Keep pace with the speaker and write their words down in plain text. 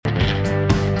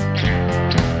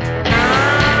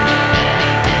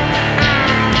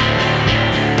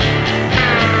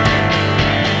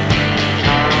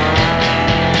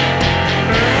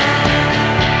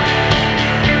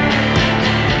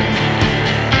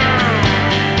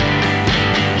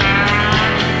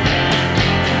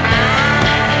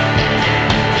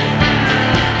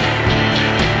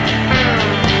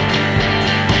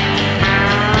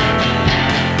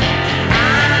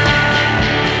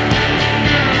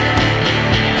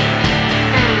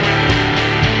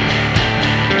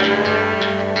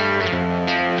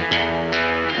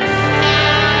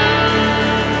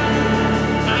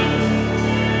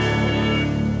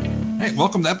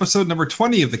welcome to episode number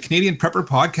 20 of the Canadian Prepper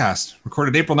Podcast,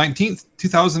 recorded April 19th,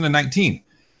 2019.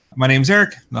 My name's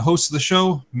Eric. I'm the host of the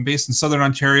show. I'm based in Southern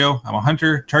Ontario. I'm a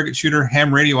hunter, target shooter,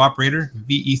 ham radio operator,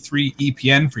 VE3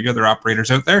 EPN for you other operators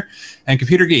out there, and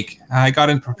computer geek. I got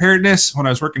into preparedness when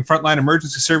I was working frontline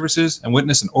emergency services and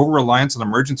witnessed an over-reliance on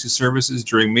emergency services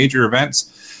during major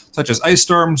events, such as ice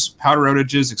storms, power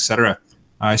outages, etc.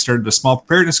 I started a small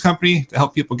preparedness company to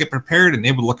help people get prepared and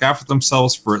able to look after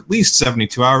themselves for at least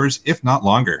 72 hours, if not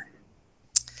longer.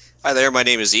 Hi there, my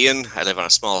name is Ian. I live on a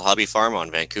small hobby farm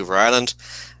on Vancouver Island.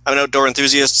 I'm an outdoor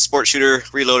enthusiast, sport shooter,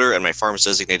 reloader, and my farm's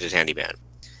designated handyman.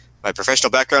 My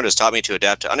professional background has taught me to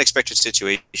adapt to unexpected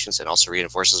situations and also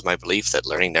reinforces my belief that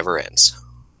learning never ends.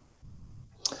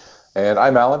 And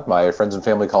I'm Alan. My friends and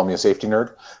family call me a safety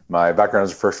nerd. My background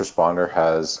as a first responder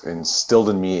has instilled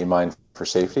in me a mind for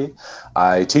safety.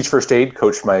 I teach first aid,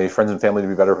 coach my friends and family to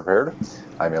be better prepared.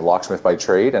 I'm a locksmith by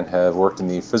trade and have worked in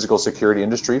the physical security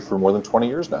industry for more than 20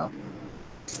 years now.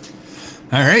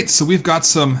 All right, so we've got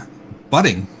some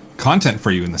budding content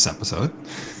for you in this episode.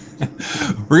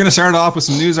 We're going to start off with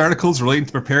some news articles relating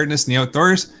to preparedness in the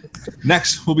outdoors.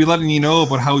 Next, we'll be letting you know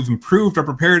about how we've improved our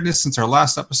preparedness since our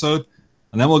last episode.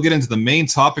 And then we'll get into the main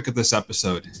topic of this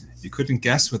episode. If you couldn't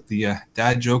guess with the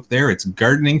dad joke there, it's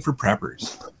gardening for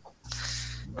preppers.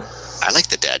 I like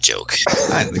the dad joke.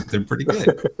 I think they're pretty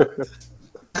good.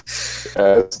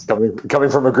 It's coming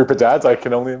from a group of dads, I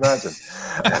can only imagine.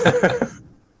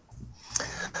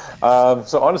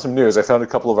 So on to some news. I found a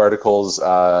couple of articles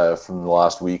from the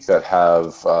last week that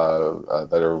have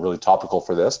that are really topical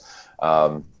for this.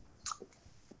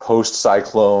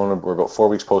 Post-cyclone, we're about 4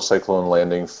 weeks post-cyclone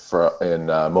landing in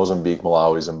Mozambique,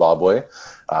 Malawi, Zimbabwe,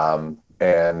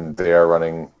 and they are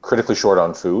running critically short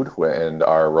on food and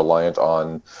are reliant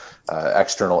on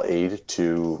external aid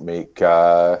to make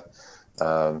to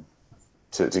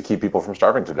keep people from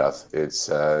starving to death. It's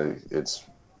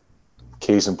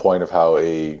case in point of how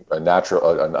an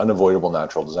unavoidable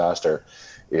natural disaster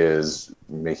is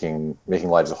making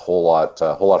lives a whole lot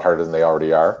harder than they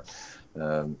already are.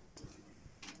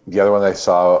 The other one I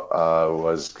saw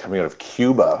was coming out of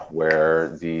Cuba,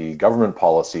 where the government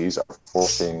policies are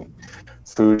forcing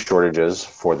food shortages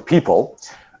for the people,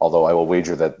 although I will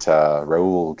wager that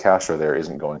Raul Castro there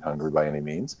isn't going hungry by any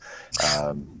means.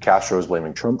 Castro is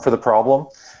blaming Trump for the problem,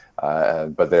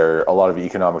 but a lot of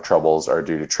economic troubles are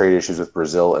due to trade issues with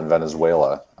Brazil and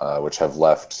Venezuela, which have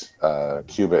left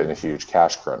Cuba in a huge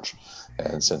cash crunch.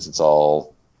 And since it's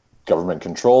all government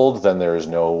controlled, then there is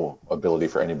no ability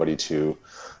for anybody to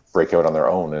break out on their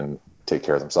own and take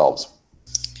care of themselves.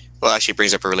 Well, actually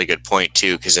brings up a really good point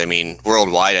too, because I mean,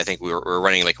 worldwide, I think we're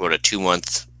running like about a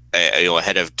 2-month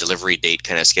ahead of delivery date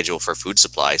kind of schedule for food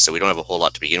supply. So we don't have a whole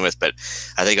lot to begin with, but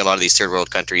I think a lot of these third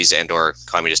world countries and or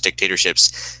communist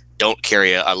dictatorships don't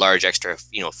carry a large extra,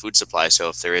 food supply. So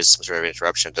if there is some sort of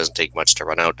interruption, it doesn't take much to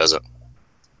run out, does it?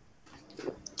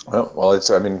 Well,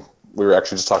 we were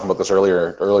actually just talking about this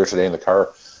earlier today in the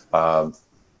car.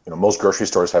 Most grocery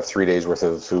stores have 3 days worth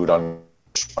of food on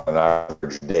an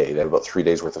average day. They have about 3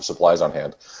 days worth of supplies on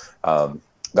hand.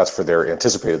 That's for their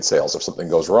anticipated sales. If something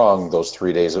goes wrong, those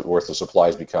 3 days worth of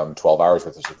supplies become 12 hours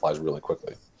worth of supplies really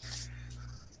quickly.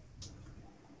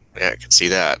 Yeah, I can see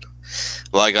that.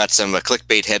 Well, I got some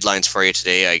clickbait headlines for you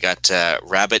today. I got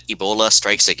rabbit Ebola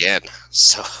strikes again.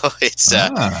 So it's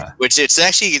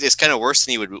it's kind of worse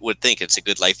than you would think. It's a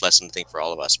good life lesson, I think, for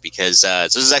all of us, because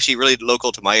this is actually really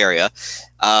local to my area.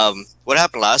 What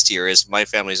happened last year is my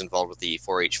family is involved with the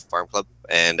 4-H Farm Club,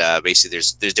 and basically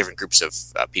there's different groups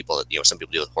of people that, some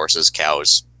people deal with horses,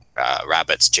 cows,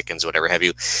 rabbits, chickens, whatever have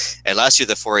you. And last year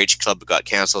the 4-H club got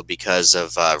canceled because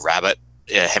of rabbit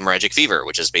hemorrhagic fever,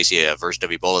 which is basically a version of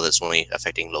Ebola that's only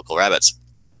affecting local rabbits.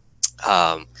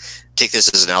 Take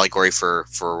this as an allegory for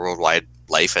worldwide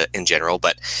life in general,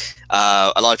 but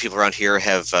a lot of people around here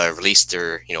have released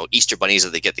their Easter bunnies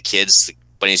that they get the kids. The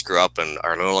bunnies grew up and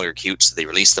are no longer cute, so they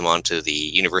release them onto the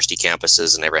university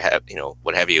campuses and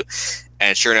what have you.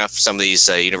 And sure enough, some of these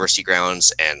university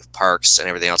grounds and parks and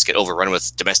everything else get overrun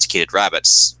with domesticated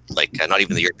rabbits, like not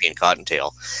even the European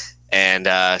cottontail. And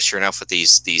sure enough, with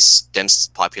these dense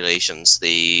populations,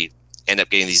 they end up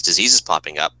getting these diseases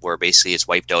popping up where basically it's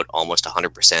wiped out almost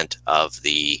 100% of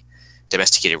the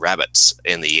domesticated rabbits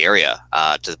in the area,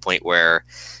 to the point where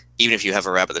even if you have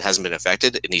a rabbit that hasn't been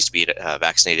affected, it needs to be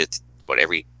vaccinated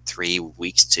every 3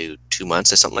 weeks to 2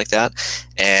 months or something like that.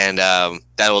 And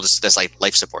that's like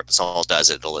life support. That's all it does.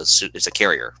 It's a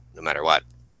carrier no matter what.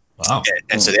 Wow.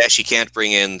 And so they actually can't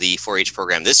bring in the 4-H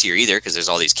program this year either, because there's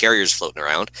all these carriers floating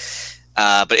around.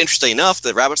 But interestingly enough,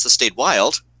 the rabbits that stayed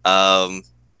wild aren't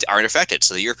affected.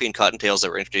 So the European cottontails that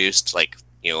were introduced like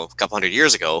a couple hundred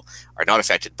years ago are not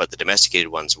affected, but the domesticated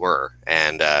ones were.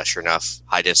 And sure enough,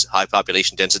 high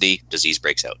population density, disease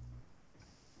breaks out.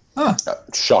 Huh.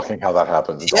 Shocking how that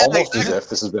happens. It's almost as if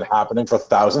this has been happening for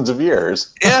thousands of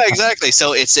years. Yeah, exactly.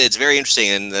 So it's very interesting,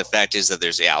 and the fact is that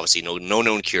there's obviously no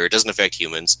known cure. It doesn't affect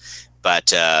humans,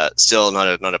 but still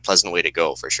not a pleasant way to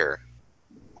go for sure.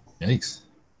 Yikes.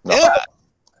 No. Yeah.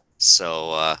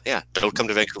 So don't come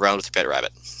to Vancouver Island with your pet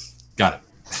rabbit. Got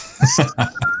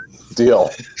it.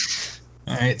 Deal.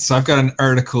 All right, so I've got an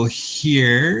article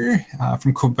here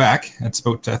from Quebec. It's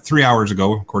about 3 hours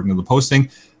ago, according to the posting.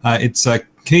 It's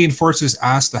Canadian Forces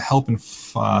asked to help in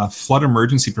flood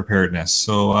emergency preparedness.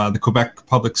 So the Quebec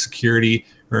Public Security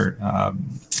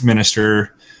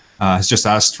Minister has just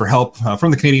asked for help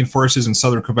from the Canadian Forces in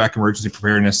Southern Quebec emergency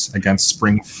preparedness against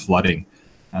spring flooding.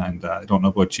 And I don't know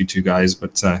about you two guys,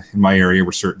 but in my area,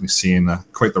 we're certainly seeing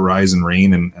quite the rise in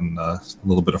rain and a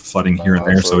little bit of flooding here and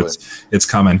there. Absolutely. So it's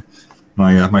coming.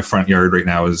 My front yard right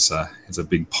now is a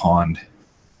big pond.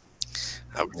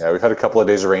 Yeah, we've had a couple of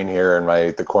days of rain here, and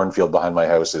the cornfield behind my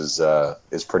house is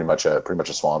pretty much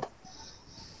a swamp.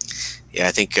 Yeah,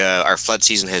 I think our flood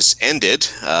season has ended.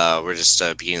 We're just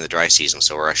beginning the dry season,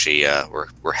 so we're actually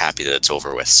we're happy that it's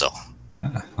over with. So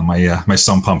my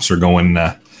sump pumps are going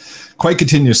quite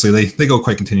continuously. They go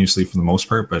quite continuously for the most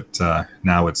part, but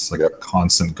now it's like a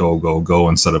constant go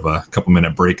instead of a couple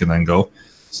minute break and then go.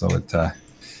 So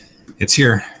it's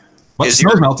here. But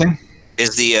snow's melting.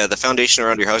 Is the foundation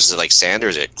around your house, is it like sand or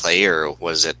is it clay or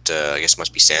was it, I guess it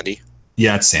must be sandy?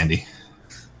 Yeah, it's sandy.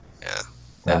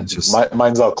 Yeah.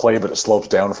 Mine's all clay, but it slopes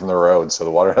down from the road, so the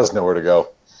water has nowhere to go.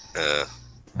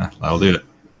 That'll do it.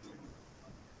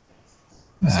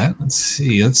 Let's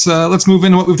see. Let's move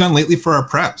into what we've done lately for our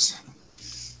preps.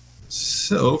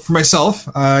 So for myself,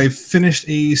 I finished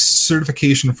a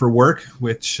certification for work,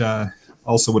 which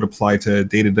also would apply to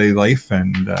day-to-day life,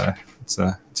 and it's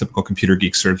a typical computer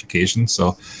geek certification.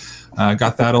 So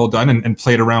got that all done and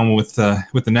played around with the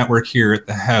network here at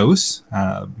the house,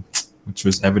 which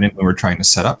was evident when we were trying to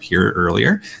set up here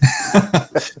earlier.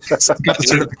 So got the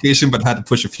certification, but had to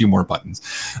push a few more buttons.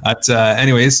 But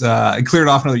anyways, I cleared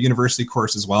off another university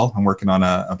course as well. I'm working on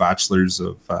a bachelor's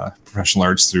of professional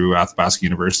arts through Athabasca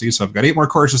University. So I've got 8 more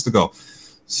courses to go.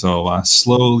 So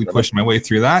slowly pushing my way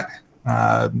through that.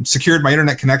 Secured my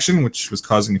internet connection, which was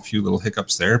causing a few little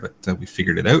hiccups there, but we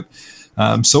figured it out.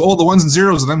 So all the ones and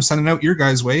zeros that I'm sending out your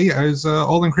guys' way is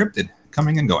all encrypted,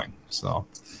 coming and going. So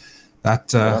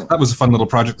that was a fun little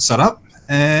project to set up.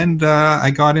 And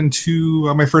I got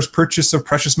into my first purchase of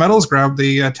precious metals, grabbed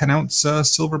the 10-ounce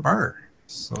silver bar.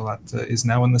 So that is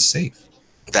now in the safe.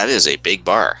 That is a big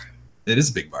bar. It is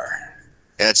a big bar.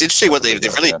 Yeah, it's interesting what they've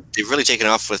really taken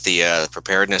off with the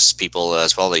preparedness people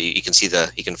as well. You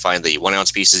can find the 1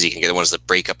 ounce pieces. You can get the ones that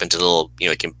break up into little,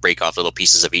 you can break off little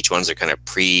pieces of each one. They're kind of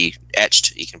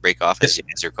pre-etched. You can break off as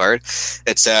your card.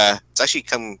 It's actually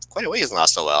come quite a ways in the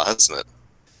last while, hasn't it?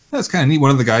 That's kind of neat. One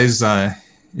of the guys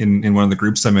in one of the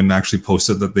groups I'm in actually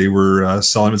posted that they were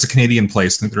selling. It's a Canadian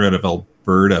place. I think they're out of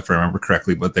Alberta, if I remember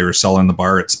correctly, but they were selling the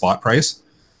bar at spot price.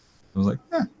 I was like,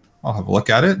 I'll have a look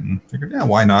at it, and figured,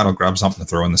 why not? I'll grab something to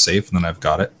throw in the safe, and then I've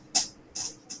got it.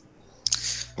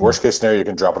 Worst case scenario, you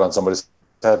can drop it on somebody's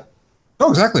head. Oh,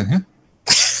 exactly. Yeah.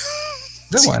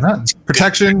 Yeah, why not?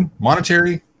 Protection,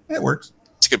 monetary, it works.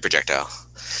 It's a good projectile.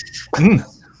 Mm.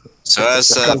 So as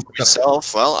for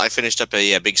myself, well, I finished up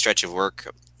a big stretch of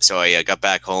work. So I got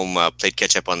back home, played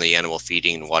catch up on the animal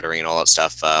feeding and watering and all that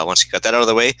stuff. Once I got that out of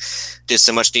the way, did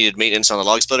some much needed maintenance on the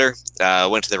log splitter.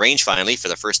 Went to the range finally for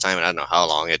the first time, and I don't know how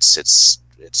long. It's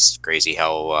crazy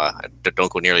how I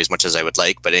don't go nearly as much as I would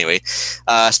like. But anyway,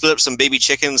 split up some baby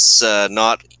chickens,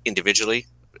 not individually.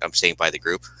 I'm saying by the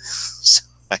group. So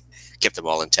I kept them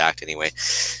all intact anyway.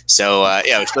 So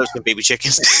we split up some baby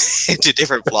chickens into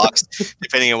different flocks,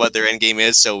 depending on what their end game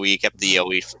is. So we kept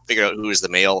we figured out who was the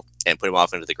male and put him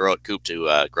off into the grow out coop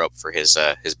to grow up for his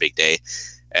big day.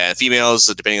 And females,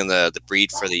 depending on the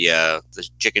breed for the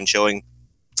chicken showing,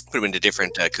 put them into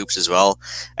different coops as well.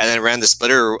 And then ran the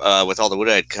splitter with all the wood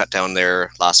I'd cut down there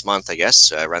last month, I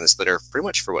guess. Ran the splitter pretty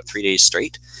much for 3 days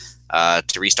straight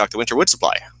to restock the winter wood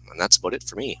supply. And that's about it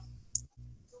for me.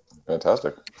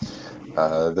 Fantastic.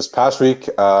 This past week,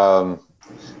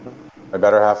 my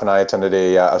better half and I attended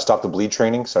a Stop the Bleed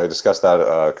training. So I discussed that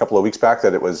a couple of weeks back,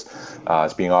 that it was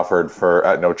it's being offered for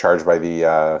at no charge by the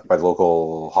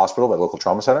local hospital, by the local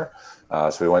trauma center.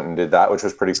 So we went and did that, which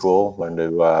was pretty cool. Learned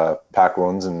to pack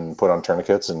wounds and put on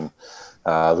tourniquets, and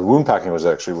the wound packing was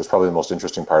probably the most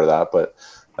interesting part of that. But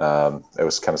it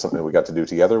was kind of something we got to do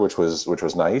together, which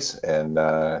was nice, and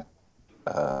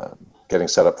getting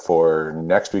set up for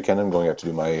next weekend. I'm going out to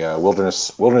do my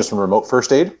wilderness and remote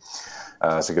first aid.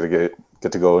 So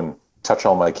get to go and touch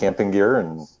all my camping gear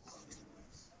and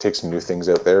take some new things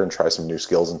out there and try some new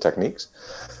skills and techniques.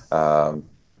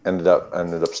 Ended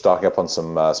up stocking up on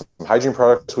some hygiene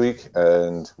products this week,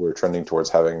 and we're trending towards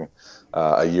having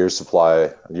a year's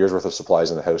worth of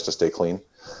supplies in the house to stay clean.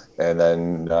 And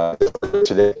then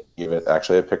today, I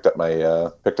picked up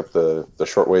the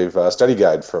shortwave study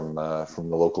guide from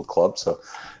the local club. So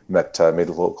made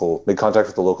contact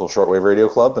with the local shortwave radio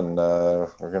club, and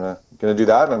we're gonna do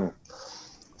that. And I'm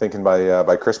thinking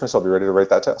by Christmas I'll be ready to write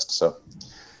that test. So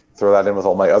throw that in with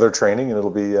all my other training, and it'll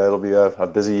be a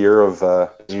busy year of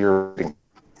reading.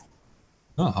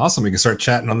 Oh, awesome! We can start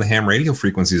chatting on the ham radio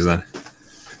frequencies then.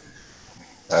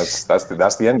 That's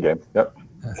the end game. Yep.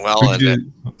 Well,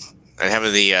 and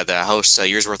having the house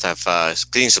year's worth of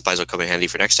cleaning supplies will come in handy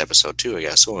for next episode too, I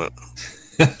guess, won't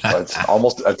it? It's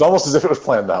almost as if it was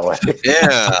planned that way.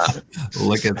 Yeah.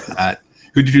 Look at that.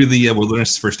 Who did you do the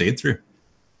wilderness first aid through?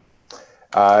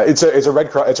 It's a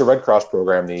Red Cross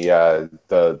program. The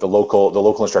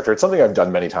local instructor. It's something I've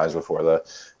done many times before. The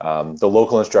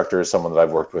local instructor is someone that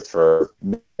I've worked with for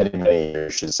many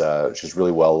years. She's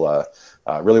really well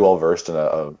versed and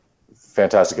a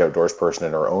fantastic outdoors person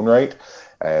in her own right,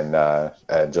 and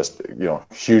just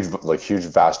huge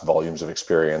vast volumes of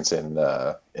experience in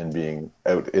being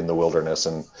out in the wilderness.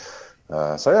 And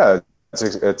so yeah.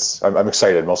 I'm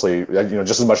excited, mostly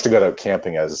just as much to get out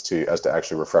camping as to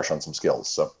actually refresh on some skills.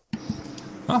 So,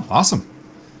 oh, awesome!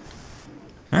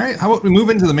 All right, how about we move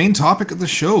into the main topic of the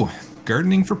show: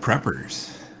 gardening for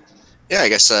preppers. Yeah, I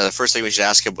guess the first thing we should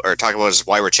ask or talk about is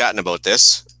why we're chatting about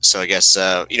this. So I guess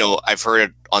I've heard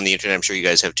it on the internet. I'm sure you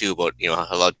guys have too. About a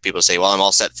lot of people say, "Well, I'm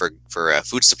all set for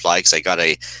food supply because I got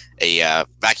a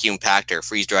vacuum packed or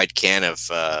freeze dried can of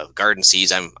garden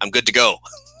seeds. I'm good to go."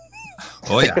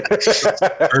 Oh yeah,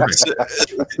 perfect.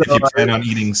 If you plan on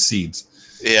eating seeds.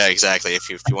 Yeah, exactly. If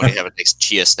you want to have a nice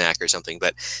chia snack or something,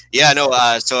 but yeah, no.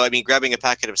 So I mean, grabbing a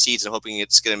packet of seeds and hoping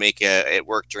it's going to make it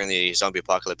work during the zombie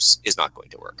apocalypse is not going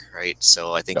to work, right?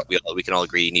 So I think we can all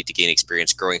agree you need to gain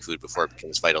experience growing food before it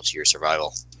becomes vital to your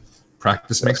survival.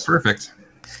 Practice makes perfect.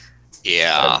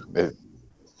 Yeah.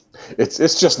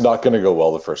 It's just not going to go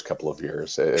well the first couple of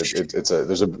years.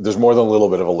 There's more than a little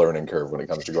bit of a learning curve when it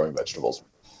comes to growing vegetables.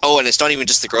 Oh, and it's not even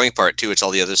just the growing part too. It's all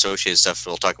the other associated stuff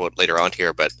we'll talk about later on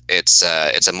here. But it's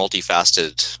a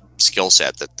multifaceted skill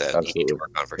set that you need to work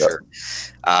on for sure.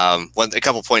 A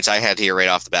couple points I had here right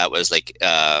off the bat was like,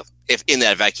 if in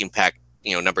that vacuum pack,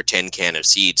 number 10 can of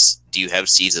seeds, do you have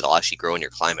seeds that'll actually grow in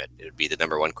your climate? It would be the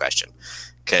number one question,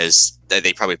 because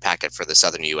they probably pack it for the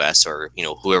southern U.S. or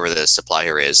whoever the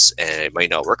supplier is, and it might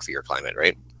not work for your climate,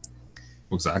 right?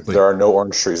 Exactly. There are no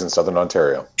orange trees in southern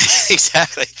Ontario.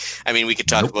 Exactly. I mean, we could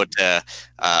talk about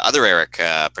other Eric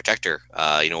Protector.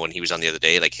 When he was on the other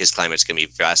day, like his climate's going to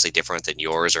be vastly different than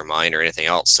yours or mine or anything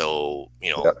else. So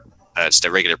just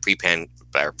a regular pre-canned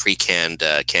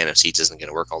can of seeds isn't going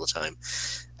to work all the time.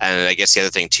 And I guess the other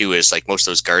thing too is like most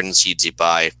of those garden seeds you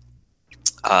buy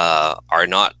are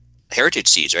not heritage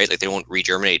seeds, right? Like they won't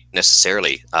regerminate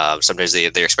necessarily. Sometimes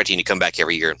they're expecting you to come back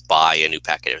every year and buy a new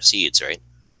packet of seeds, right?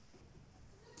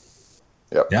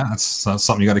 Yep. Yeah, that's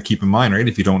something you got to keep in mind, right?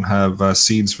 If you don't have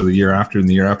seeds for the year after and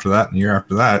the year after that and the year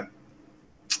after that,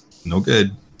 no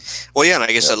good. Well, yeah, and I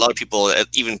guess a lot of people,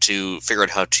 even to figure out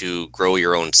how to grow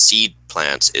your own seed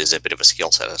plants is a bit of a skill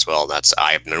set as well.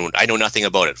 I know nothing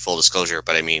about it, full disclosure,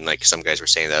 but I mean, like some guys were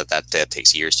saying that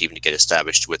takes years to even get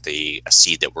established with a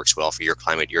seed that works well for your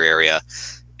climate, your area,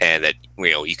 and that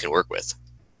you can work with.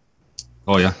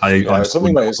 Oh yeah,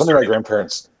 something my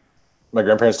grandparents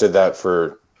did that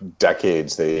for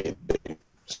decades. They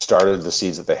started the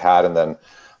seeds that they had, and then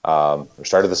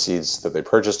started the seeds that they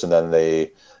purchased, and then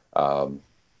they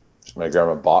my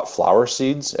grandma bought flower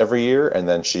seeds every year, and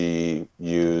then she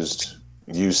used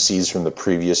seeds from the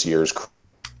previous year's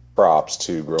crops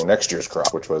to grow next year's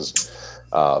crop, which was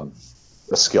a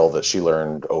skill that she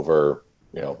learned over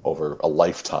a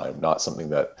lifetime, not something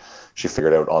that she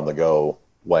figured out on the go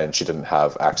when she didn't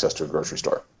have access to a grocery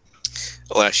store.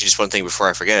 Well, actually, just one thing before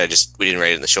I forget, we didn't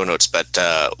write it in the show notes, but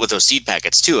with those seed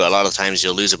packets too, a lot of times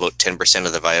you'll lose about 10%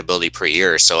 of the viability per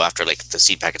year. So after like the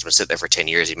seed packet's been sitting there for 10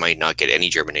 years, you might not get any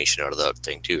germination out of the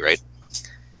thing too, right?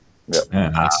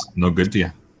 Yeah, that's no good to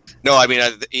you. No, I mean,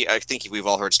 I think we've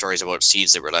all heard stories about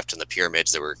seeds that were left in the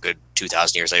pyramids that were good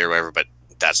 2,000 years later or whatever, but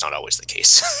that's not always the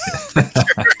case.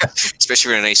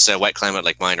 Especially in a nice wet climate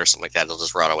like mine or something like that, they'll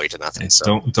just rot away to nothing.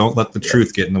 So don't let the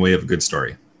truth get in the way of a good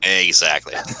story.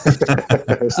 Exactly.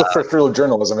 It's the first rule of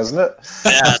journalism, isn't it?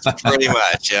 Yeah, pretty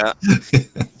much. Yeah.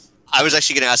 I was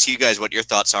actually going to ask you guys what your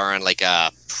thoughts are on like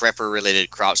prepper-related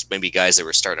crops, maybe guys that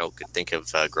were starting to think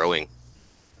of growing.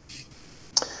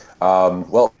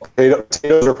 Well,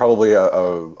 potatoes are probably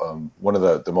one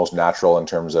of the most natural in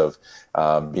terms of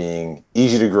being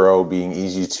easy to grow, being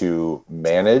easy to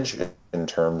manage in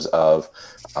terms of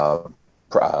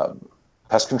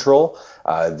pest control.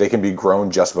 They can be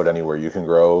grown just about anywhere. You can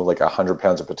grow like 100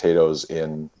 pounds of potatoes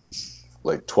in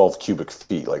like 12 cubic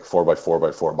feet, like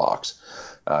 4x4x4 box.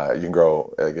 You can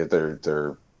grow.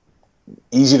 They're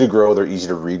easy to grow. They're easy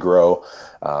to regrow.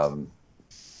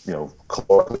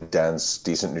 Calorically dense,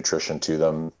 decent nutrition to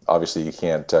them. Obviously, you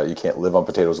can't live on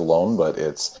potatoes alone, but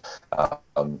it's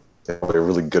a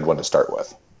really good one to start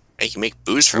with. You can make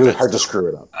booze from really it. Hard to screw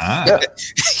it up. Yeah.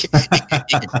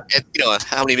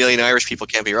 How many million Irish people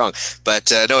can't be wrong?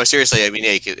 But no, seriously, I mean,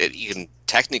 you can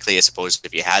technically, I suppose,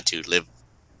 if you had to live,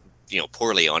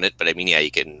 poorly on it. But I mean, yeah, you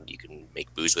can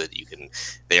make booze with it.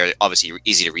 They are obviously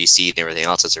easy to reseed and everything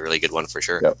else. It's a really good one for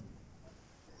sure. Yep.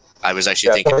 I was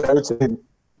actually thinking. I would say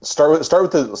start with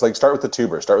the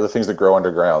tubers. Start with the things that grow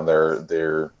underground.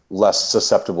 They're less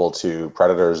susceptible to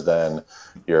predators than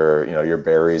your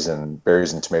berries and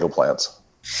tomato plants.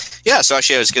 Yeah, so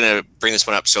actually I was going to bring this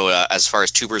one up. So as far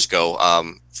as tubers go,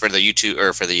 for the YouTube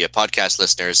or for the podcast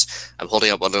listeners, I'm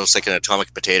holding up what looks like an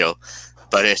atomic potato,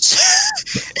 but it's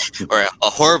or a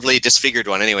horribly disfigured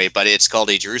one anyway. But it's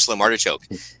called a Jerusalem artichoke,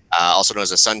 also known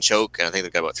as a sunchoke, and I think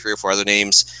they've got about 3 or 4 other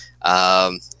names.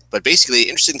 But basically, the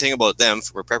interesting thing about them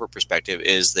from a prepper perspective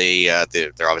is they're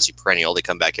obviously perennial. They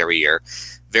come back every year.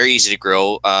 Very easy to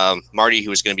grow. Marty, who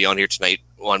was going to be on here tonight,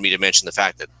 wanted me to mention the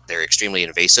fact that they're extremely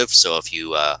invasive. So if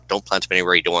you don't plant them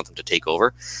anywhere, you don't want them to take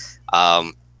over.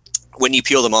 When you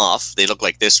peel them off, they look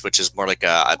like this, which is more like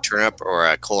a turnip or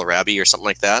a kohlrabi or something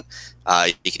like that.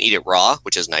 You can eat it raw,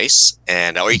 which is nice,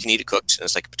 or you can eat it cooked, and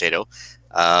it's like a potato.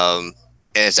 And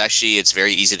it's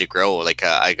very easy to grow. Like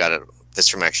I got this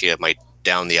from actually my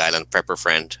down the island prepper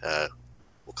friend.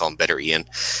 We'll call him Better Ian.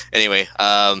 Anyway,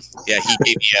 he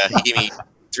gave me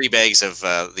 3 bags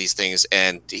of these things,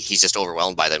 and he's just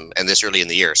overwhelmed by them. And this early in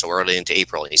the year, so we're early into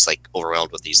April, and he's like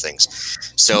overwhelmed with these things.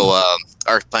 So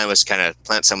our plan was to kind of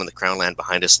plant some in the Crown land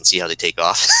behind us and see how they take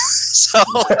off. So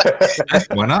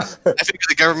why not? I figure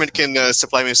the government can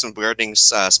supply me with some gardening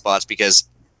spots, because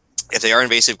if they are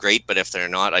invasive, great. But if they're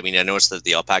not, I mean, I noticed that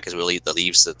the alpacas will eat the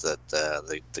leaves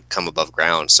that come above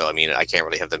ground. So, I mean, I can't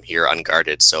really have them here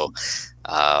unguarded. So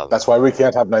that's why we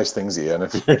can't have nice things, Ian.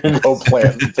 If you're going to go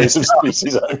plant invasive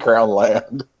species on Crown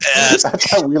land,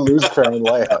 that's how we lose Crown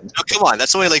land. Oh, come on,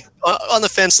 that's only like on the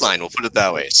fence line. We'll put it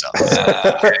that way. So.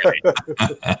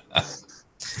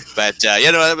 But I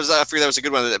figured that was a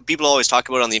good one that people always talk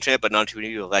about on the internet, but not too many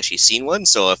people have actually seen one.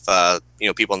 So if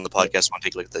people on the podcast want to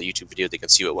take a look at the YouTube video, they can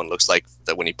see what one looks like.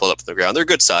 That when you pull up from the ground, they're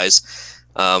good size.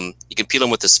 You can peel them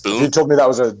with a spoon. If you told me that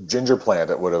was a ginger plant,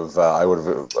 I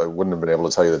wouldn't have been able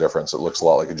to tell you the difference. It looks a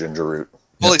lot like a ginger root.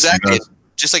 Well, exactly.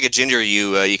 Just like a ginger,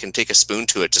 you can take a spoon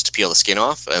to it just to peel the skin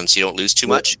off, and so you don't lose too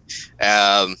much.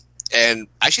 And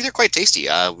actually, they're quite tasty.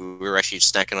 We were actually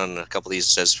snacking on a couple of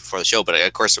these before the show, but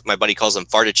of course, my buddy calls them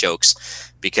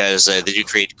fartichokes because they do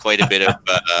create quite a bit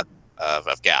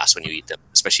of gas when you eat them,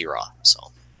 especially raw. So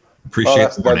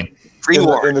appreciate the warning.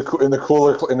 In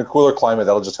the cooler climate,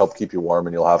 that'll just help keep you warm,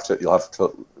 and you'll have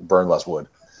to burn less wood.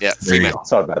 Yeah, free methane.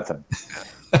 It's not a bad thing.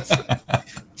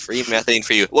 Free methane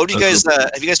for you. What do you guys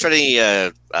have? You guys tried any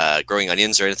growing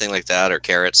onions or anything like that, or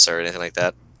carrots or anything like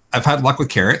that? I've had luck with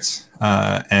carrots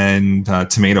and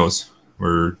tomatoes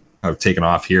have taken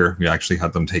off here. We actually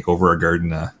had them take over our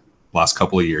garden last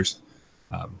couple of years.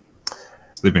 So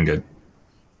they've been good.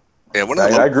 Yeah,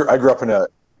 I grew up in a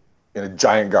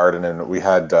giant garden, and we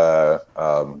had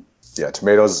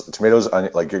tomatoes,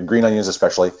 like green onions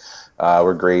especially,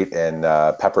 were great, and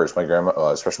peppers. My grandma,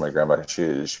 especially my grandma,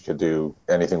 she could do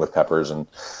anything with peppers, and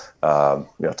to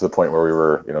the point where we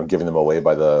were giving them away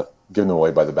by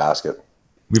the basket.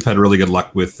 We've had really good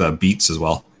luck with beets as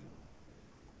well.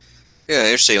 Yeah,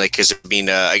 interesting. Like, because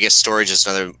I guess storage is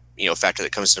another factor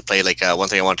that comes into play. Like one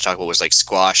thing I wanted to talk about was like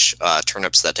squash,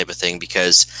 turnips, that type of thing,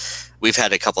 because we've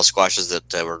had a couple of squashes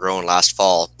that were grown last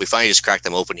fall. We finally just cracked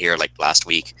them open here like last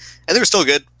week, and they were still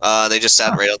good. They just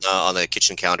sat right on the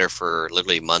kitchen counter for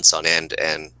literally months on end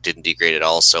and didn't degrade at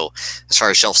all. So as far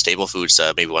as shelf stable foods,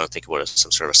 maybe want to think about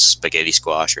some sort of a spaghetti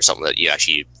squash or something that you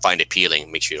actually find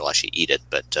appealing. Make sure you'll actually eat it,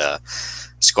 but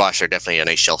squash are definitely a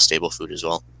nice shelf stable food as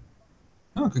well.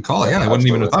 Oh, good call. Yeah, I wouldn't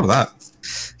even have thought of that.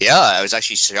 Yeah, I was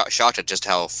actually shocked at just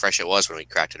how fresh it was when we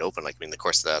cracked it open. Like, I mean, of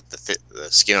course, the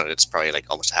skin on it's probably like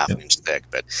almost half an inch thick.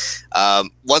 But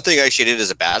one thing I actually did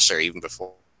as a bachelor, even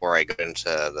before before I got into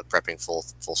the prepping full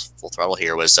throttle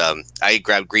here was I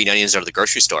grabbed green onions out of the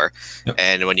grocery store,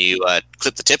 and when you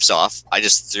clip the tips off, I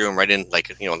just threw them right in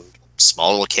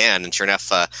small little can, and sure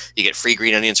enough, you get free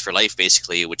green onions for life,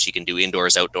 basically, which you can do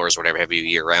indoors, outdoors, whatever have you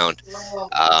year round.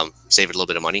 Save it a little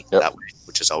bit of money that way,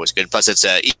 which is always good. Plus, it's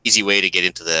an easy way to get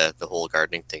into the whole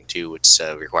gardening thing too, which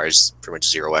requires pretty much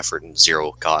zero effort and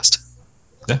zero cost.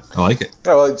 Yeah, I like it.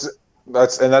 Yeah, well,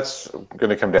 that's going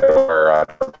to come down to our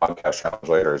podcast challenge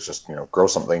later. It's just grow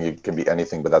something. It can be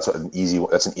anything, but that's an easy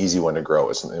one to grow.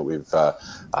 It's something that we've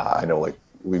I know, like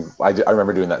I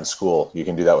remember doing that in school. You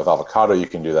can do that with avocado. You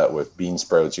can do that with bean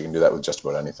sprouts. You can do that with just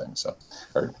about anything. So,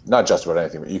 or not just about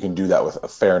anything, but you can do that with a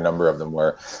fair number of them,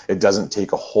 where it doesn't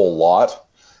take a whole lot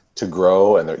to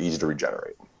grow and they're easy to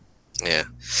regenerate. Yeah.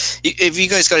 Have you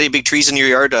guys got any big trees in your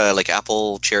yard, like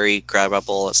apple, cherry, crab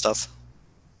apple, all that stuff?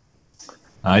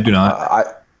 I do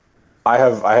not. I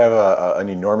have an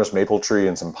enormous maple tree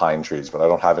and some pine trees, but I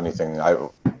don't have anything.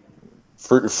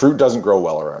 Fruit doesn't grow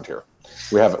well around here.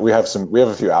 We have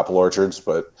a few apple orchards,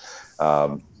 but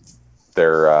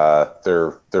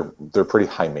they're pretty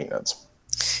high maintenance.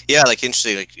 Yeah, like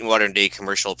interesting. Like modern day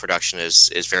commercial production is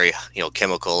very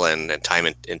chemical and time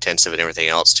intensive and everything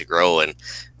else to grow, and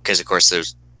because of course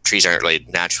those trees aren't really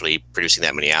naturally producing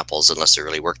that many apples unless they're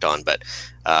really worked on. But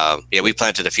we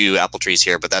planted a few apple trees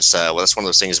here, but that's one of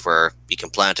those things where you can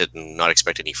plant it and not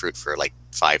expect any fruit for like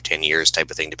 5-10 years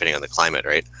type of thing, depending on the climate,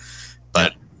 right?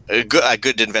 But a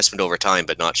good investment over time,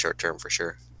 but not short term for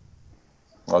sure.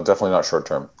 Well, definitely not short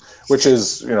term, which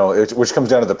is which comes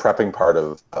down to the prepping part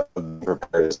of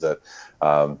prepares that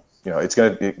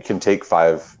it can take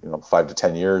 5 to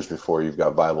 10 years before you've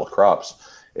got viable crops,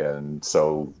 and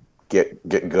so get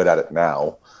good at it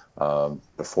now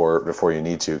before you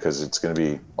need to, because it's going to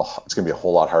be a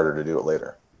whole lot harder to do it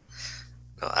later.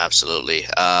 Oh, absolutely.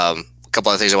 A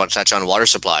couple of things I want to touch on: water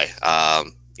supply.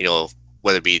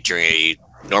 Whether it be during a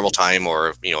normal time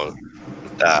or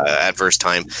adverse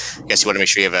time, I guess you want to make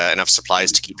sure you have enough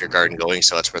supplies to keep your garden going.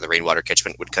 So that's where the rainwater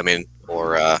catchment would come in,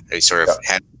 or any sort of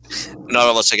hand. Not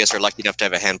all of us, I guess, are lucky enough to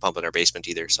have a hand pump in our basement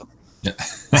either. So. Yeah.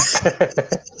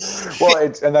 Well,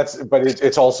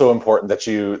 it's also important that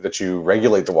you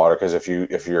regulate the water, because if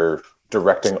you're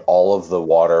directing all of the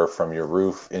water from your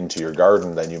roof into your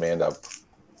garden, then you may end up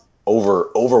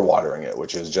overwatering it,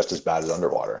 which is just as bad as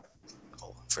underwater.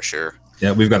 Oh, for sure.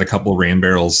 Yeah, we've got a couple of rain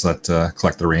barrels that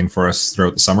collect the rain for us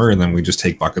throughout the summer, and then we just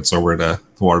take buckets over to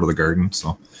water the garden.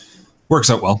 So works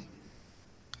out well.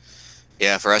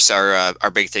 Yeah, for us,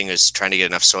 our big thing is trying to get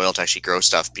enough soil to actually grow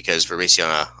stuff, because we're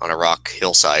basically on a rock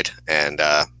hillside, and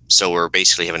so we're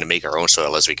basically having to make our own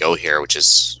soil as we go here, which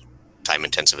is time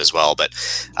intensive as well. But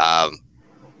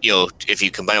if you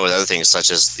combine it with other things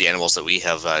such as the animals that we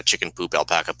have, chicken poop,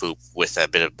 alpaca poop, with a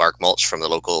bit of bark mulch from the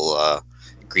local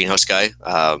greenhouse guy,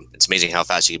 it's amazing how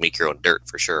fast you can make your own dirt,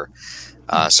 for sure.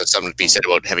 So it's something to be said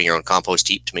about having your own compost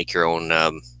heap to make your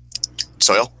own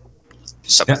soil.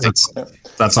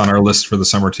 That's on our list for the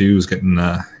summer too, is getting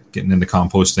into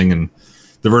composting and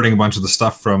diverting a bunch of the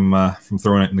stuff from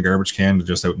throwing it in the garbage can to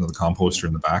just out into the composter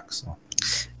in the back. So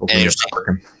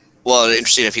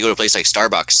interesting if you go to a place like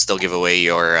Starbucks, they'll give away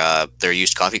their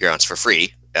used coffee grounds for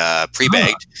free,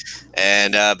 pre-bagged,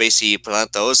 and basically you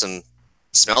plant those, and it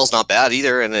smells not bad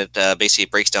either, and it basically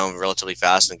breaks down relatively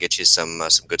fast and gets you some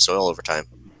good soil over time.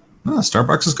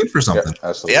 Starbucks is good for something. Yeah,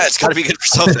 absolutely. Yeah, it's got to be good for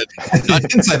something.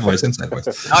 Inside voice.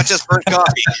 Not just burnt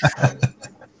coffee.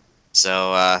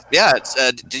 So, what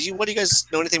do you guys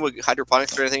know anything about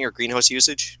hydroponics or anything, or greenhouse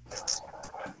usage?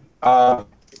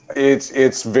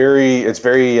 It's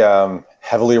very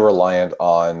heavily reliant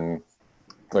on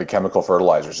like chemical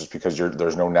fertilizers, just because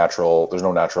there's no natural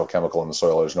chemical in the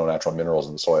soil. There's no natural minerals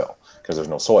in the soil because there's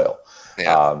no soil.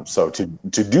 Yeah. So to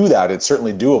do that, it's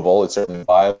certainly doable. It's certainly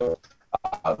viable.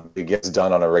 It gets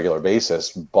done on a regular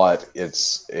basis, but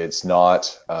it's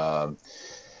not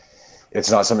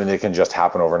something that can just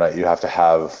happen overnight. You have to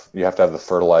have the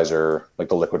fertilizer, like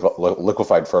the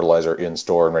liquefied fertilizer, in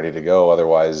store and ready to go.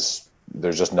 Otherwise,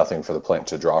 there's just nothing for the plant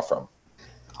to draw from.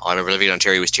 I remember living in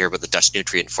Ontario. We used to hear about the Dutch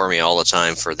nutrient formula all the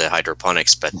time for the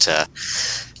hydroponics, but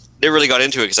never really got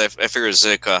into it because I figured it was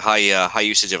like a high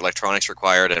usage of electronics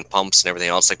required and pumps and everything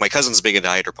else. Like my cousin's big into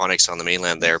hydroponics on the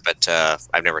mainland there, but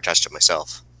I've never touched it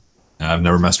myself. I've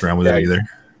never messed around with it either.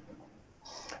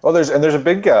 Well, there's a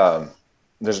big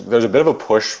there's a bit of a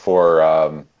push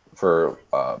for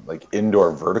like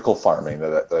indoor vertical farming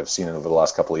that I've seen over the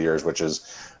last couple of years, which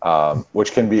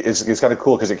can be it's kind of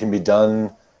cool because it can be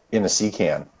done in a sea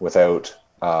can with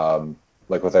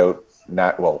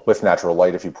natural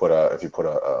light if you put a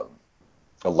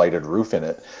lighted roof in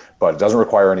it, but it doesn't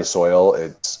require any soil.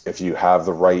 It's if you have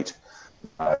the right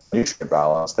nutrient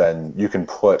balance, then you can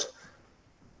put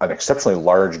an exceptionally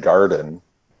large garden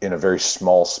in a very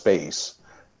small space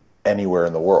anywhere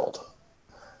in the world,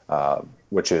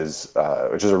 which is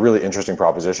a really interesting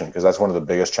proposition, because that's one of the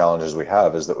biggest challenges we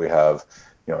have, is that we have,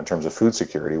 in terms of food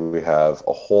security, we have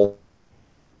a whole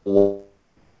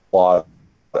lot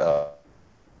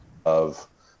of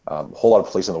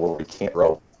places in the world where we can't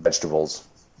grow vegetables,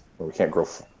 where we can't grow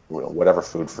whatever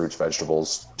food, fruits,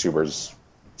 vegetables, tubers,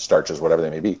 starches, whatever they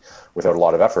may be, without a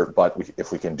lot of effort. But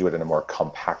if we can do it in a more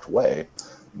compact way,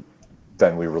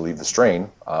 then we relieve the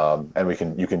strain,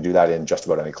 and you can do that in just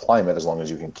about any climate, as long as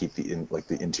you can keep the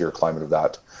interior climate of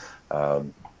that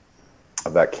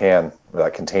can, or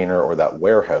that container, or that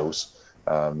warehouse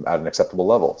at an acceptable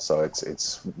level. So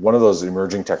it's one of those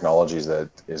emerging technologies that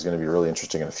is going to be really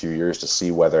interesting in a few years to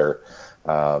see whether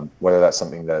that's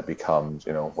something that becomes,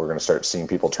 we're going to start seeing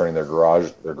people turning their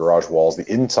garage walls, the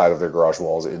inside of their garage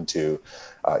walls, into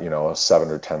a 7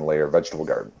 or 10 layer vegetable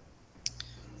garden.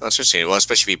 That's interesting. Well,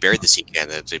 especially if you buried the sea can,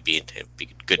 it'd be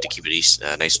good to keep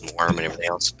it nice and warm and everything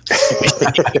else.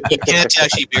 You can't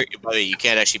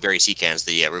actually bury sea cans.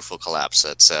 The roof will collapse.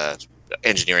 That's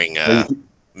engineering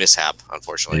mishap,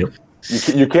 unfortunately. Yep.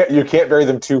 You can't bury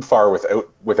them too far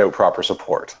without proper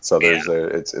support. So there's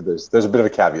a bit of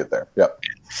a caveat there. Yep.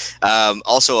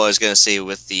 Also, I was going to say,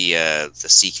 with the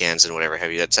sea cans and whatever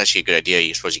have you, that's actually a good idea.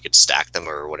 You suppose you could stack them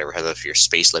or whatever, if you're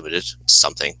space limited.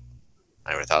 Something.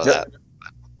 I never thought of that.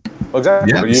 Well,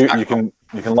 exactly. Yeah, you can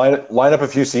line up a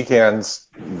few sea cans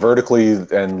vertically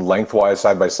and lengthwise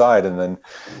side by side, and then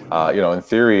in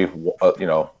theory,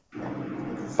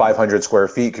 500 square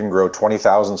feet can grow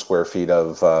 20,000 square feet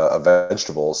of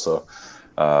vegetables. So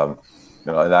and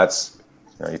that's,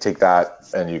 you take that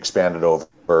and you expand it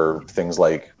over things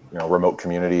like remote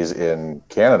communities in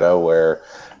Canada, where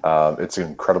it's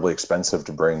incredibly expensive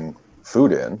to bring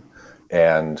food in,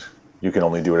 and you can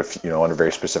only do it under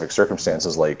very specific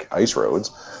circumstances like ice roads,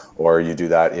 or you do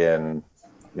that in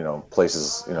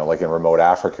places like in remote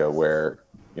Africa, where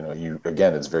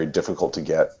it's very difficult to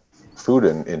get food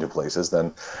into places.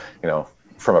 Then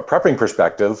from a prepping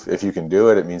perspective, if you can do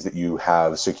it, it means that you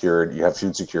have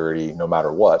food security no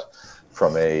matter what.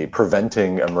 From a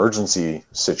preventing emergency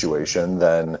situation,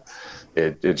 then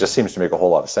it just seems to make a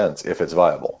whole lot of sense if it's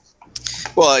viable.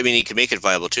 Well, I mean, you can make it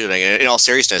viable too. Like, in all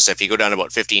seriousness, if you go down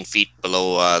about 15 feet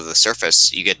below the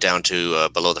surface, you get down to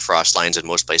below the frost lines in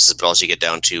most places, but also you get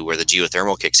down to where the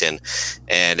geothermal kicks in.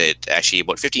 And it actually,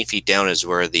 about 15 feet down is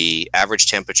where the average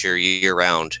temperature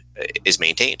year-round is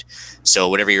maintained. So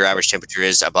whatever your average temperature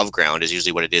is above ground is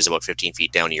usually what it is about 15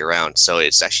 feet down year-round. So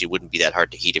it's actually wouldn't be that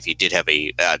hard to heat if you did have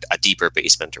a deeper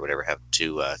basement or whatever, have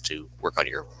to work on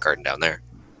your garden down there.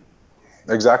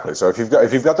 Exactly. So if you've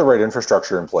got the right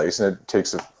infrastructure in place, and it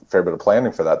takes a fair bit of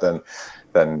planning for that,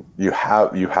 then you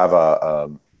have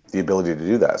the ability to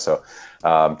do that. So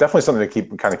definitely something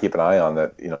to keep an eye on.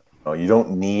 That you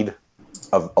don't need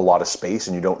a lot of space,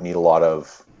 and you don't need a lot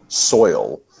of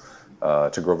soil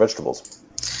to grow vegetables.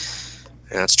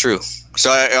 Yeah, that's true. So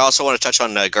I also want to touch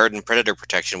on garden predator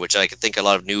protection, which I think a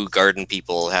lot of new garden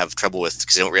people have trouble with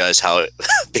because they don't realize how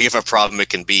big of a problem it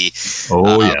can be.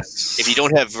 Oh, yes. If you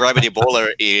don't have rabbit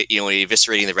Ebola,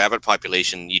 eviscerating the rabbit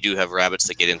population, you do have rabbits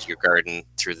that get into your garden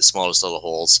through the smallest little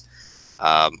holes.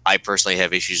 I personally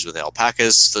have issues with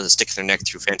alpacas that stick their neck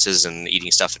through fences and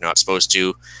eating stuff they're not supposed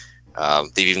to.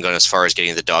 They've even gone as far as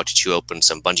getting the dog to chew open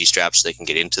some bungee straps so they can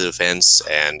get into the fence,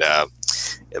 and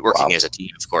working as a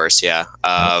team, of course. Yeah.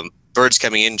 Birds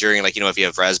coming in during, if you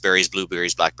have raspberries,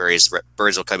 blueberries, blackberries,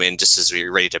 birds will come in just as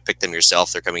you're ready to pick them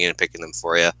yourself. They're coming in and picking them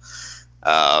for you.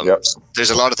 So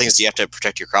there's a lot of things you have to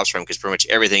protect your crops from, because pretty much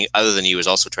everything other than you is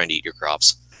also trying to eat your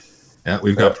crops. Yeah,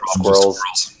 we've got problems with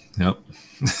squirrels.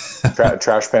 Yep.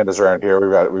 Trash pandas around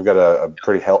here. We've got a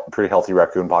pretty healthy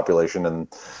raccoon population, and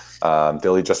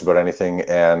they'll eat just about anything.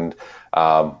 And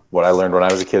what I learned when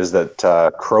I was a kid is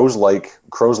that crows like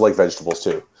vegetables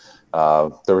too.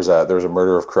 There was a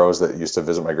murder of crows that used to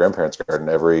visit my grandparents' garden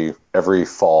every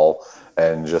fall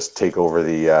and just take over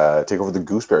the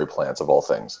gooseberry plants of all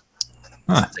things.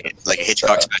 Huh. Like a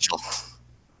Hitchcock special.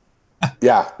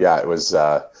 Yeah, it was.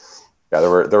 There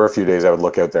were a few days I would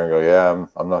look out there and go, yeah,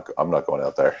 I'm not going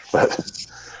out there. But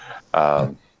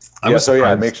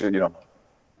make sure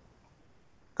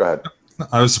Go ahead.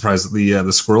 I was surprised that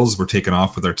the squirrels were taken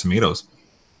off with our tomatoes.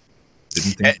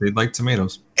 Didn't think they'd like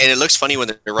tomatoes. And it looks funny when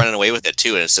they're running away with it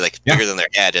too, and it's bigger than their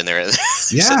head, and they're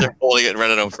so they're holding it and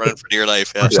running for dear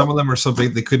life. Yeah. Some of them are so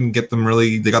big they couldn't get them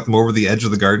really. They got them over the edge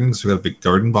of the garden, so we had a big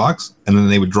garden box, and then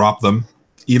they would drop them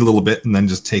eat a little bit and then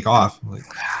just take off. Like,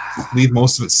 leave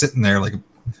most of it sitting there like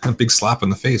a big slap in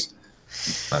the face.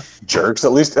 But, jerks.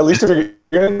 At least if you're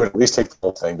going to at least take the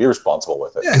whole thing. Be responsible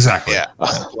with it. Yeah, exactly. Yeah.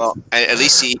 Well, at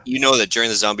least you know that during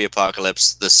the zombie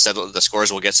apocalypse, the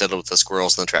scores will get settled with the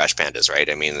squirrels and the trash pandas, right?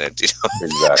 I mean,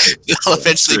 Exactly. they'll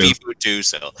eventually be food too.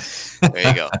 So there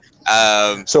you go.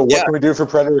 So what can we do for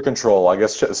predator control? I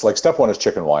guess it's like step one is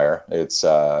chicken wire. It's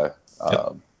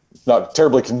not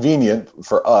terribly convenient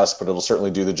for us, but it'll certainly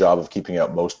do the job of keeping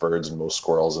out most birds and most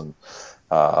squirrels and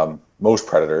most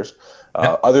predators.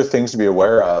 Other things to be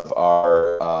aware of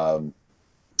are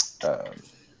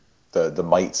the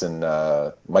mites and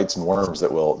worms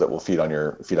that will feed on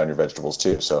your vegetables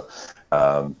too. So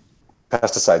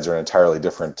pesticides are an entirely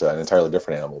different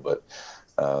animal. But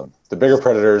the bigger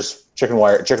predators, chicken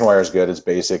wire is good. It's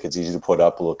basic. It's easy to put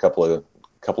up. A couple of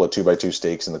 2x2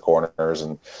 stakes in the corners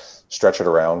and stretch it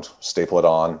around. Staple it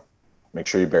on. Make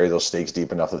sure you bury those stakes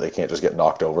deep enough that they can't just get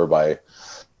knocked over by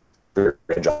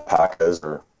range alpacas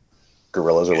or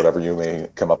gorillas or whatever you may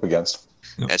come up against.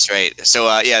 That's right.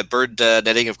 So bird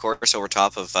netting, of course, over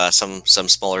top of some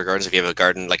smaller gardens. If you have a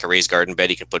garden, like a raised garden bed,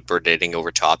 you can put bird netting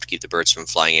over top to keep the birds from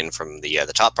flying in from the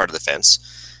top part of the fence.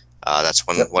 That's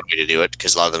one way to do it,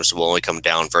 because a lot of them will only come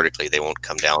down vertically. They won't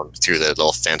come down through the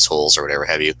little fence holes or whatever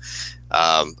have you.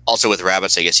 Also with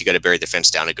rabbits, I guess you got to bury the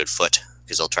fence down a good foot,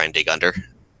 because they'll try and dig under.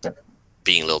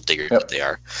 Being little diggers that they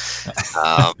are.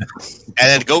 And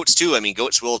then goats too. I mean,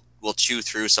 goats will chew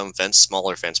through some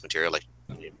smaller fence material, like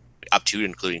up to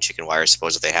including chicken wire, I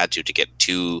suppose, if they had to get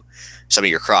to some of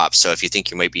your crops. So if you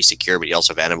think you might be secure, but you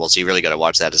also have animals, you really got to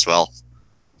watch that as well.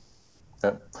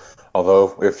 Yeah.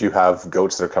 Although if you have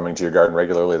goats that are coming to your garden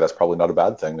regularly, that's probably not a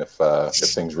bad thing if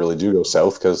things really do go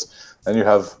south, because then you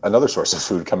have another source of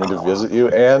food coming to visit you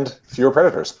and fewer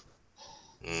predators.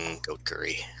 Goat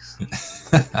curry.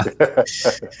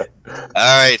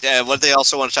 All right. What they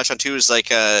also want to touch on too is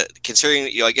considering,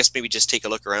 I guess maybe just take a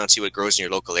look around and see what grows in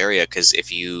your local area, because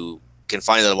if you can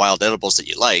find the wild edibles that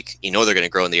you like, they're going to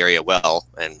grow in the area well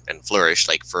and flourish.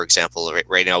 Like, for example,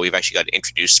 right now we've actually got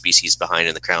introduced species behind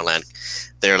in the Crown Land.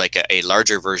 They're like a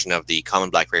larger version of the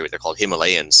common blackberry, but they're called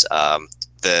Himalayans.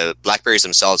 The blackberries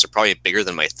themselves are probably bigger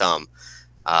than my thumb.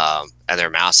 And they're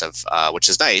massive, which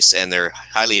is nice, and they're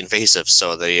highly invasive.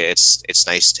 So it's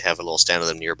nice to have a little stand of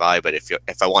them nearby. But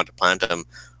if I want to plant them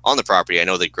on the property, I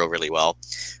know they grow really well.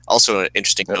 Also, an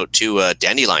interesting note too: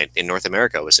 dandelion in North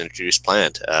America was an introduced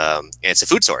plant, and it's a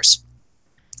food source.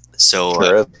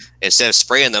 So instead of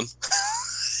spraying them,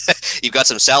 you've got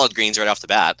some salad greens right off the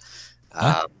bat.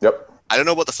 I don't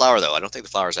know about the flower though. I don't think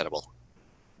the flower is edible.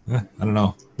 I don't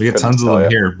know. We get tons of them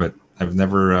here, but I've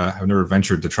never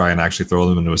ventured to try and actually throw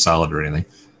them into a salad or anything.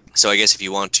 So I guess if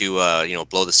you want to,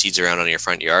 blow the seeds around on your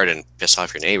front yard and piss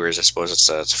off your neighbors, I suppose it's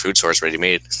a food source ready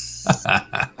made.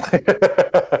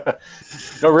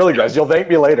 No, really, guys, you'll thank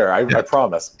me later. I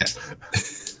promise.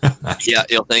 Yeah,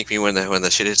 you'll thank me when the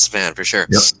shit hits the fan for sure.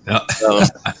 Yep.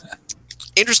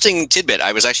 Interesting tidbit.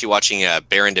 I was actually watching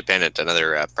Bear Independent,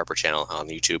 another prepper channel on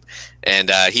YouTube, and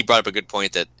he brought up a good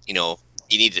point that you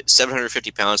need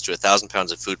 750 pounds to 1,000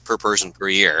 pounds of food per person per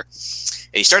year.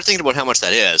 And you start thinking about how much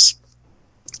that is,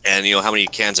 and how many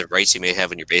cans of rice you may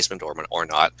have in your basement or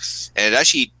not. And it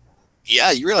actually,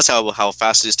 you realize how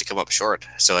fast it is to come up short.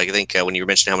 So I think when you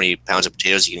mentioned how many pounds of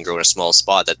potatoes you can grow in a small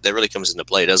spot, that really comes into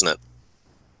play, doesn't it?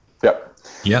 Yep.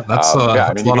 Yeah, that's a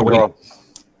lot of weight.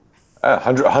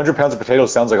 100 pounds of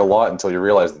potatoes sounds like a lot until you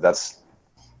realize that that's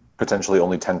potentially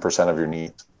only 10% of your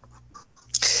needs.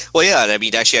 Well, yeah, and I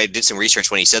mean, actually, I did some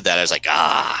research when he said that. I was like,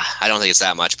 I don't think it's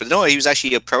that much. But no, he was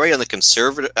actually probably on the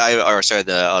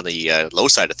on the low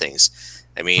side of things.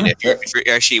 I mean, if you're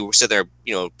actually sitting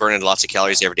there, burning lots of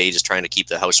calories every day, just trying to keep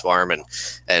the house warm and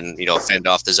fend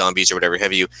off the zombies or whatever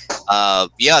have you.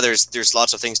 There's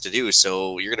lots of things to do.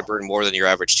 So you're going to burn more than your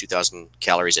average 2,000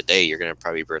 calories a day. You're going to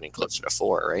probably be burning closer to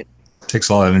 4, right? Takes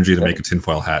a lot of energy to make a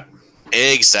tinfoil hat.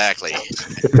 Exactly.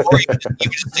 Or you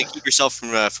can just keep yourself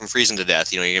from freezing to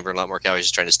death. You can burn a lot more calories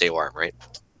just trying to stay warm, right?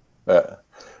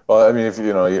 Well, I mean, if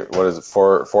what is it,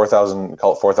 4,000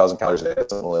 calories a day?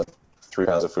 That's only 3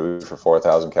 pounds of food for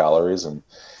 4,000 calories, and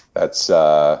that's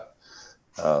that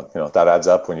adds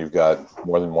up. When you've got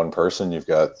more than one person, you've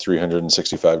got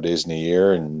 365 days in a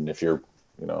year, and if you're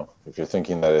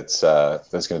thinking that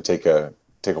that's going to take a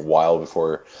while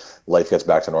before life gets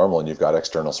back to normal and you've got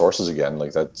external sources again,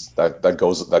 like that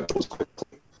goes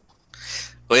quickly.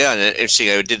 Well, yeah, and interesting.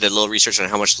 I did a little research on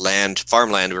how much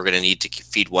farmland we're going to need to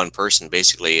feed one person,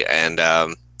 basically, and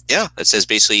it says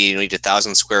basically you need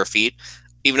 1,000 square feet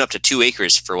even up to 2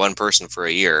 acres for one person for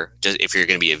a year, just if you're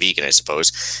going to be a vegan, I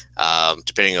suppose,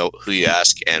 depending on who you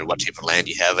ask and what type of land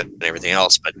you have and everything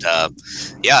else. But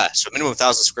yeah, so minimum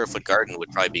 1,000 square foot garden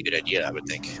would probably be a good idea, I would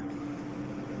think.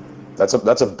 That's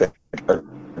a big garden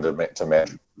to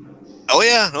manage. Oh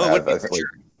yeah, no, it would be for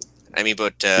sure. I mean,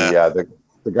 but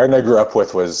the garden I grew up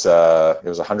with was it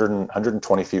was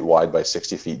 120 feet wide by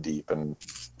 60 feet deep, and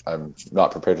I'm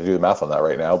not prepared to do the math on that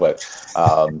right now, but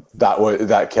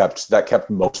that kept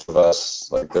most of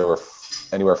us, like there were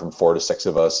anywhere from 4 to 6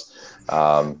 of us,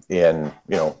 in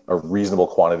a reasonable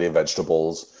quantity of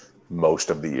vegetables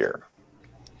most of the year.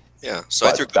 Yeah, so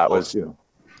I think that was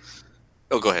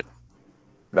Oh, go ahead.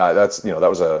 That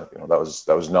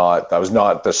was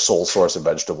not the sole source of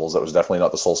vegetables. That was definitely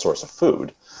not the sole source of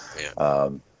food. Yeah.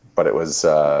 But it was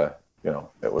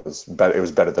it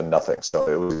was better than nothing. So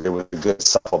it was a good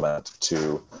supplement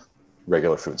to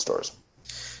regular food stores.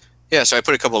 Yeah, so I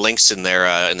put a couple links in there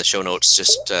in the show notes,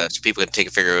 just so people can take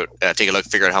a look,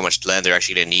 figure out how much land they're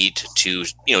actually going to need to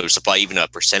supply even a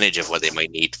percentage of what they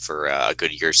might need for a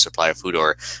good year's supply of food,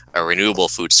 or a renewable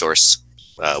food source,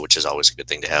 which is always a good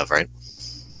thing to have, right?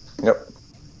 Yep.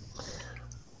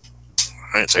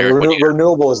 All right, so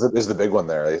renewable is the big one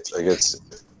there. It's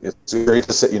great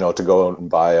to sit, to go and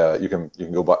buy you can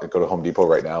go to Home Depot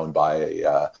right now and buy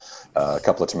a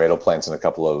couple of tomato plants and a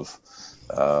couple of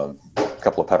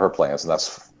pepper plants, and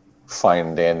that's fine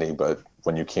and dandy. But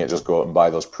when you can't just go out and buy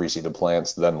those pre-seeded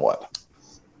plants, then what?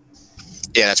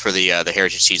 Yeah, that's where the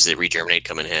heritage seeds that regerminate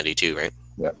come in handy too, right?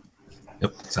 Yeah.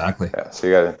 Yep, exactly. Yeah, so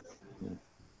you got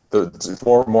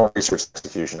more research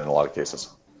execution in a lot of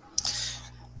cases.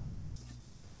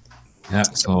 Yeah,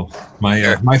 so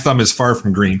my thumb is far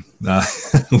from green.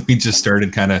 We just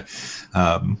started kind of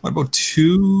about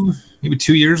 2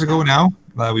 years ago now.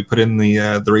 We put in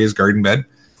the raised garden bed,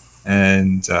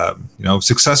 and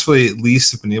successfully at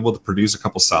least have been able to produce a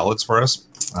couple salads for us.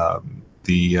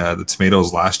 The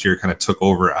tomatoes last year kind of took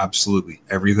over absolutely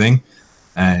everything,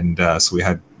 and so we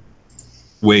had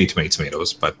way too many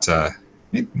tomatoes, but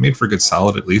made for a good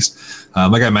salad at least.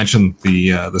 Like I mentioned,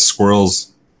 the squirrels,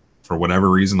 for whatever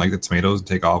reason, like the tomatoes, and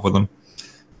take off with them.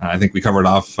 I think we covered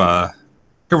off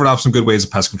some good ways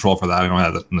of pest control for that. I don't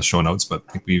have that in the show notes, but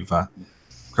I think we've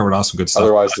covered off some good stuff.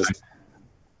 Otherwise,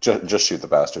 just shoot the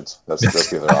bastards. That's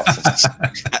the other option.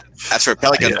 That's where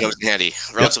Pelican comes in handy.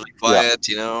 Relatively quiet,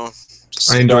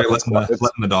 I enjoy letting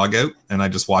the dog out, and I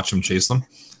just watch them chase them,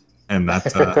 and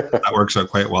that works out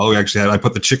quite well. I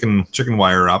put the chicken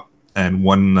wire up, and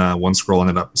one squirrel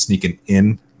ended up sneaking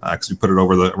in, because we put it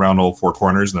around all 4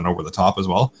 corners and then over the top as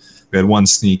well. We had one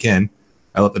sneak in.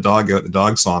 I let the dog out. The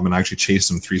dog saw him and actually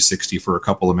chased him 360 for a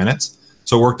couple of minutes.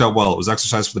 So it worked out well. It was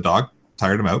exercise for the dog,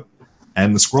 tired him out,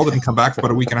 and the squirrel didn't come back for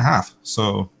about a week and a half.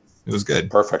 So it was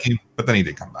good. Perfect. But then he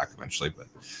did come back eventually. But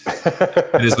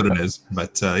it is what it is.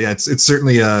 But it's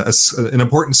certainly an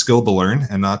important skill to learn,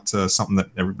 and not something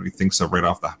that everybody thinks of right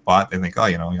off the bat. They think,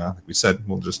 like we said,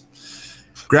 we'll just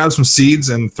grab some seeds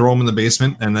and throw them in the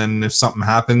basement, and then if something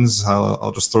happens,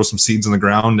 I'll just throw some seeds in the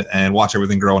ground and watch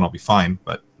everything grow, and I'll be fine.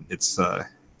 But it's an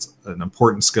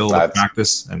important skill to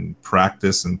practice and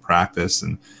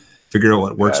figure out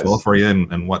what works well for you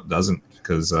and what doesn't,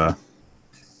 because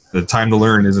the time to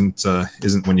learn isn't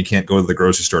when you can't go to the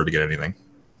grocery store to get anything.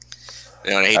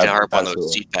 And I hate to harp on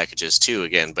those seed packages too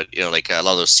again, but like a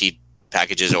lot of those seed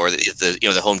packages, or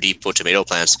the Home Depot tomato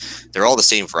plants, they're all the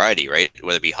same variety, right?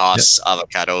 Whether it be Hass,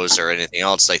 avocados, or anything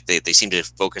else, like they seem to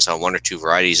focus on 1 or 2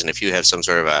 varieties. And if you have some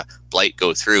sort of a blight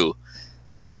go through,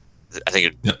 I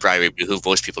think it probably behoove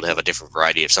most people to have a different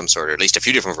variety of some sort, or at least a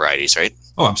few different varieties, right?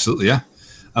 Oh, absolutely, yeah.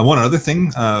 One other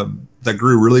thing that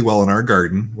grew really well in our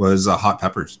garden was hot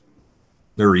peppers.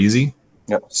 They were easy,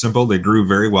 simple. They grew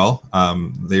very well.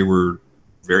 They were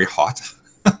very hot.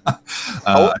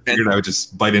 I figured I would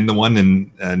just bite into one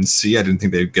and see. I didn't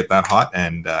think they'd get that hot,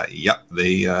 and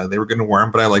they were getting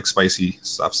warm. But I like spicy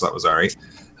stuff, so that was all right.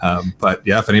 But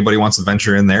yeah, if anybody wants to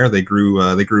venture in there, they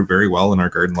grew very well in our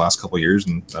garden the last couple of years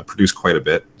and produced quite a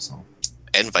bit. So,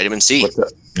 and vitamin C.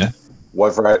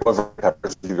 What variety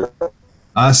peppers did you grow?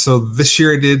 So this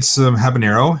year I did some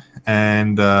habanero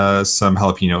and some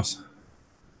jalapenos.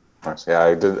 Yeah,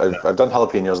 I've done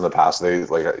jalapenos in the past. They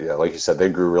like you said, they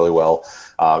grew really well,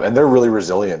 and they're really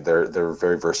resilient. They're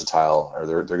very versatile, or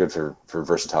they're good for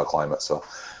versatile climate. So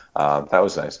that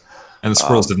was nice. And the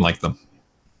squirrels didn't like them.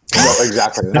 No,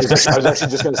 exactly. I was actually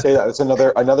just going to say that it's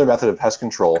another method of pest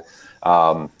control.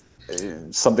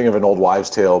 Something of an old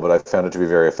wives' tale, but I found it to be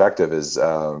very effective. Is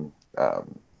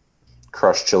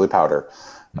crushed chili powder.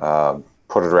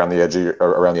 Put it around the edge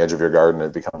of your garden.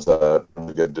 It becomes a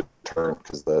good deterrent,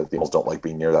 because the animals don't like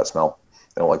being near that smell.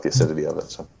 They don't like the acidity of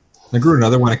it. So I grew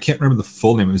another one. I can't remember the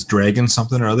full name. It was Dragon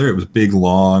something or other. It was big,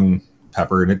 long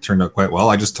pepper, and it turned out quite well.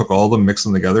 I just took all of them, mixed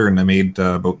them together, and I made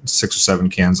about 6 or 7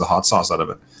 cans of hot sauce out of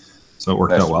it. So it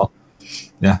worked out well.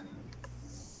 Yeah.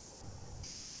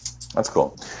 That's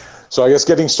cool. So I guess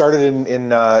getting started in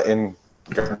gardening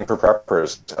for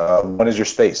preppers, one is your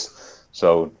space.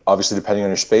 So obviously, depending on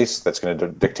your space, that's going to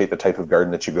dictate the type of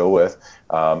garden that you go with.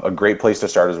 A great place to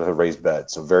start is with a raised bed.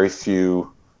 So very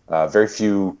few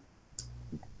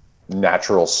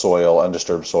natural soil,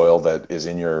 undisturbed soil that is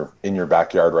in your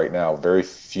backyard right now. Very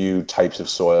few types of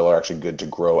soil are actually good to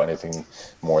grow anything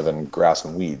more than grass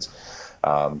and weeds.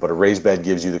 But a raised bed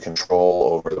gives you the control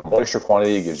over the moisture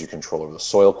quantity, gives you control over the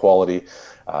soil quality,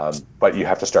 but you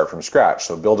have to start from scratch.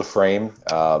 So build a frame.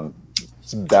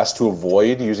 It's best to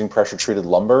avoid using pressure-treated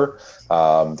lumber.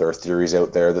 There are theories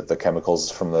out there that the chemicals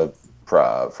from the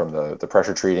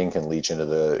pressure treating can leach into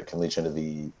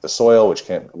the soil, which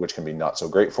can be not so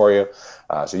great for you.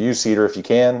 So use cedar if you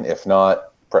can. If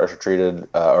not, pressure treated,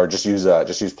 or just use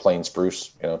plain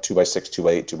spruce. 2x6,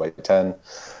 2x8,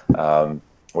 2x10.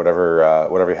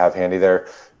 Whatever you have handy there.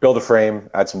 Build a frame,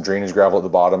 add some drainage gravel at the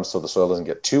bottom so the soil doesn't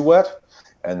get too wet,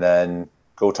 and then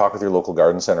go talk with your local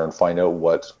garden center and find out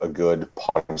what a good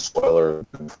potting soil or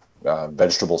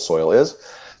vegetable soil is.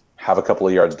 Have a couple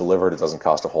of yards delivered. It doesn't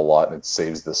cost a whole lot, and it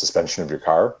saves the suspension of your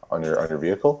car on your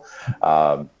vehicle.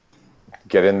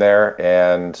 Get in there,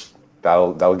 and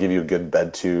that'll give you a good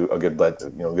bed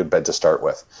to start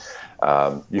with.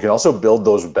 You can also build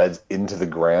those beds into the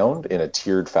ground in a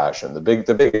tiered fashion. The big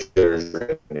issue is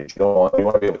you want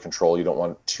to be able to control. You don't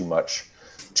want too much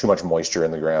moisture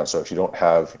in the ground. So if you don't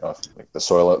have the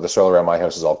soil around my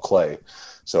house is all clay.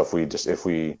 So if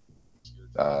we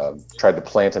tried to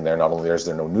plant in there, not only is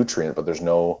there no nutrient, but there's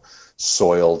no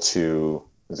soil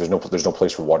there's no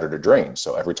place for water to drain.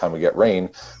 So every time we get rain,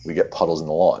 we get puddles in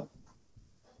the lawn.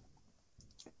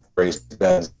 Raised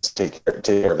beds take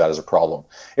care of that as a problem.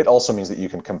 It also means that you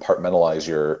can compartmentalize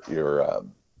your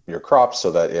crops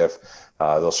so that if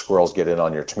those squirrels get in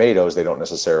on your tomatoes, they don't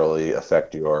necessarily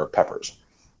affect your peppers.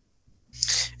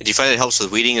 Do you find it helps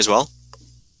with weeding as well?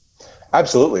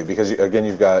 Absolutely, because again,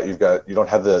 you don't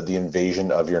have the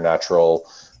invasion of your natural,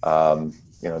 the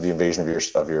invasion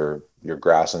of your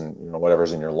grass and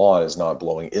whatever's in your lawn is not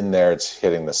blowing in there. It's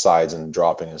hitting the sides and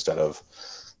dropping instead of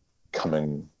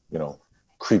coming,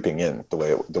 creeping in the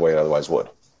way it otherwise would.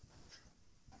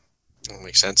 That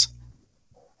makes sense.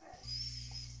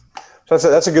 So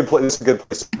that's a good place. It's a good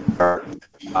place to start.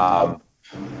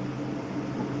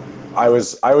 I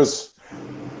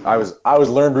was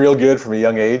learned real good from a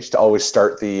young age to always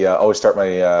start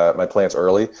my plants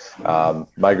early.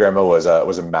 My grandma was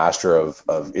a master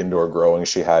of indoor growing.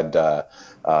 She had the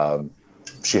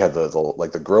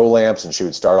grow lamps, and she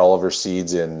would start all of her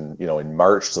seeds in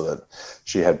March, so that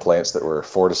she had plants that were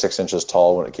 4 to 6 inches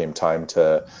tall when it came time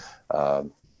to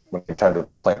plant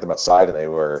them outside. And they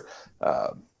were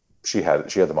she had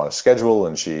them on a schedule,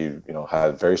 and she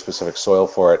had very specific soil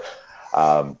for it.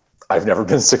 I've never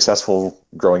been successful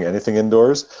growing anything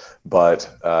indoors, but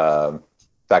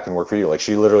that can work for you. Like,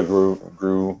 she literally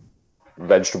grew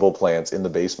vegetable plants in the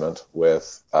basement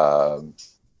with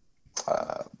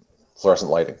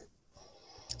fluorescent lighting.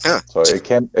 Yeah. So it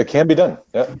can be done.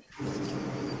 Yeah.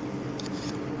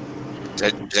 Is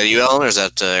that you, Alan, or is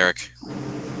that Eric?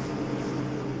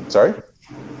 Sorry?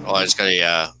 Oh, I just got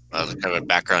kind of a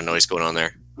background noise going on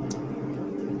there.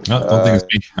 No, don't think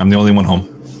it's me. I'm the only one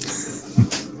home.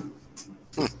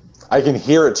 I can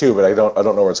hear it too, but I don't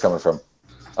know where it's coming from.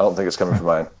 I don't think it's coming from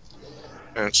mine.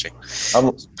 Let's see.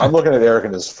 I'm looking at Eric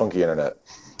and his funky internet.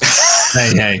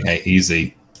 Hey,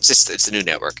 easy. It's the new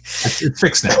network. It's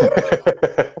fixed now.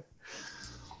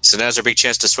 So now's our big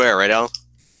chance to swear, right, Alan?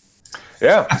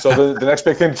 Yeah. So the next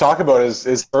big thing to talk about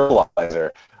is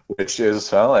fertilizer, which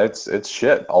is it's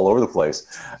shit all over the place.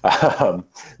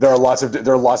 There are lots of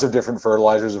different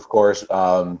fertilizers, of course,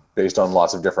 based on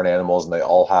lots of different animals, and they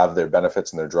all have their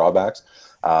benefits and their drawbacks.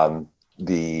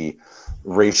 The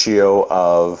ratio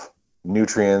of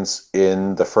nutrients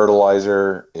in the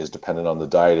fertilizer is dependent on the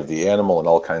diet of the animal and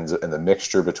the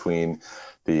mixture between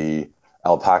the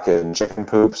alpaca and chicken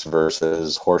poops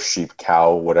versus horse, sheep,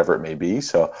 cow, whatever it may be.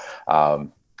 So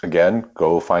again,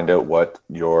 go find out what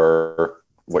your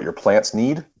plants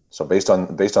need. So based on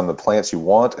the plants you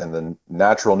want and the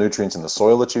natural nutrients in the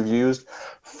soil that you've used,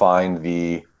 find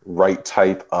the right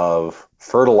type of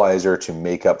fertilizer to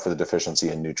make up for the deficiency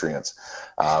in nutrients.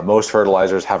 Most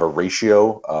fertilizers have a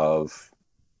ratio of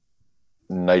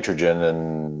nitrogen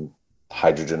and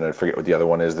hydrogen. I forget what the other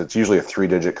one is. That's usually a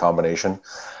 3-digit combination.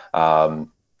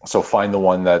 So find the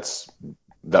one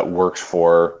that works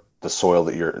for the soil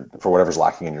for whatever's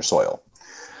lacking in your soil,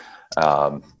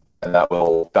 and that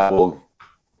will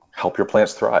help your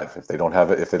plants thrive. If they don't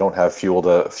have fuel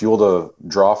to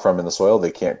draw from in the soil,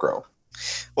 they can't grow.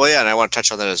 Well, yeah, and I want to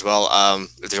touch on that as well.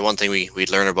 If there's one thing we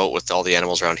learn about with all the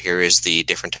animals around here is the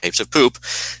different types of poop.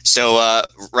 So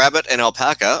rabbit and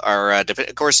alpaca are,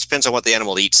 of course, depends on what the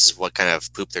animal eats is what kind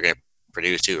of poop they're going to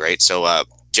produce too, right? So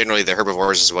generally the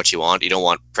herbivores is what you want. You don't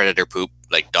want predator poop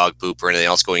like dog poop or anything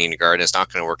else going in your garden. It's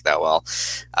not going to work that well.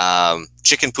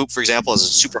 Chicken poop, for example, is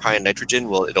super high in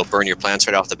nitrogen. It'll burn your plants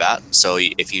right off the bat. So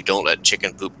if you don't let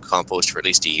chicken poop compost for at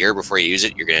least a year before you use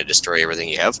it, you're going to destroy everything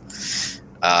you have.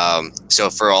 So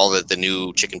for all the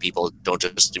new chicken people, don't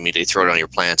just immediately throw it on your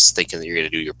plants thinking that you're going to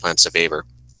do your plants a favor.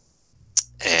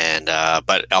 And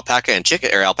but alpaca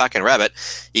and rabbit,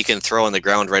 you can throw in the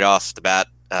ground right off the bat.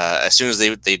 As soon as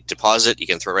they deposit, you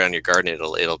can throw it right on your garden.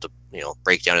 It'll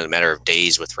break down in a matter of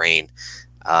days with rain,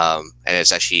 and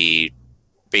it's actually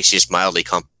basically just mildly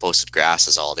composted grass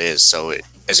is all it is. So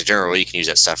as a general rule, you can use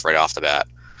that stuff right off the bat.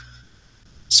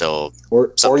 So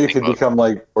or you could become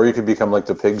like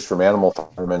the pigs from Animal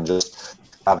Farm and just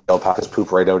have alpacas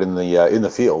poop right out in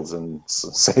the fields and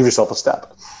save yourself a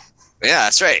step. Yeah,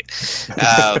 that's right.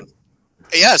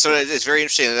 Yeah, so it's very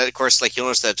interesting. And of course, like you'll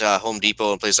notice that Home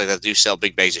Depot and places like that do sell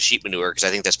big bags of sheep manure because I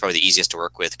think that's probably the easiest to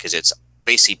work with because it's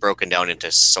basically broken down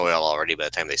into soil already by the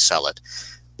time they sell it.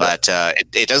 But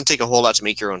it doesn't take a whole lot to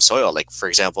make your own soil. Like, for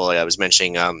example, I was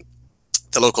mentioning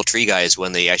the local tree guys,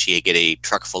 when they actually get a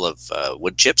truck full of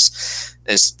wood chips,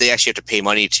 and they actually have to pay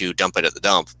money to dump it at the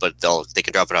dump, but they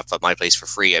can drop it off at my place for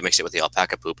free. I mix it with the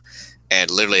alpaca poop.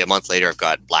 And literally a month later, I've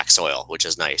got black soil, which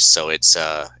is nice. So it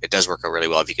does work out really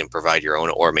well if you can provide your own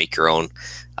or make your own.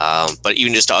 But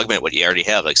even just to augment what you already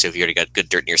have, like so if you already got good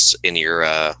dirt in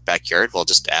your backyard, well,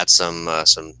 just add some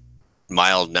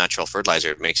mild natural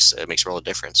fertilizer. It makes a world of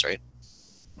difference, right?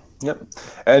 Yep,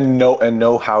 and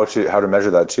know how to measure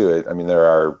that too. I mean, there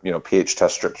are pH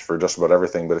test strips for just about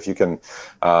everything. But if you can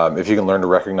learn to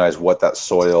recognize what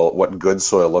good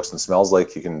soil looks and smells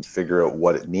like, you can figure out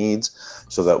what it needs,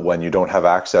 so that when you don't have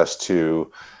access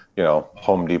to,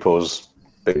 Home Depot's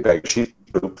big bag of sheep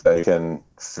poop, that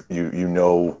you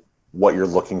know what you're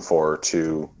looking for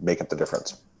to make up the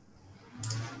difference.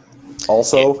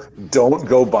 Also, don't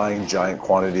go buying giant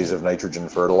quantities of nitrogen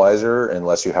fertilizer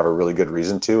unless you have a really good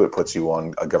reason to. It puts you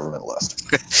on a government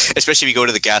list. Especially if you go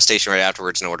to the gas station right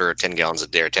afterwards and order 10 gallons a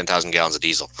day or 10,000 gallons of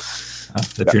diesel.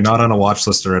 If you're not on a watch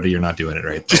list already, you're not doing it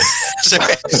right.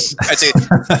 Sorry. I'd say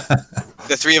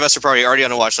the three of us are probably already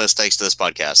on a watch list thanks to this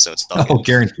podcast, so it's all good.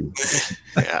 Guaranteed.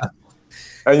 Yeah.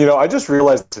 And I just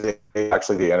realized today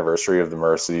actually the anniversary of the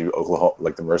Murrah City, Oklahoma,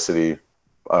 like the Murrah City,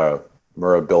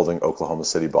 Murrah Building, Oklahoma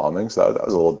City bombings. That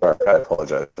was a little dark. I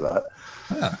apologize for that.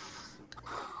 Yeah.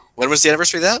 When was the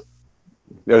anniversary of that?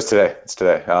 It was today. It's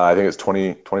today. I think it's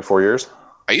 24 years.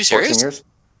 Are you serious? 14 years.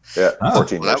 Yeah,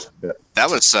 14 years. That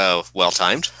was well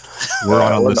timed. We're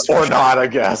on a list. Or not, I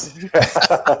guess.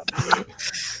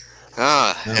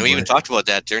 And we even talked about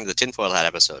that during the Tinfoil Hat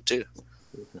episode, too.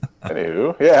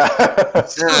 Anywho, yeah. All right.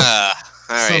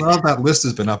 So now that list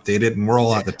has been updated and we're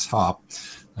all at the top.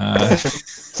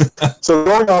 So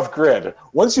going off grid,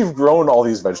 once you've grown all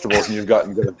these vegetables and you've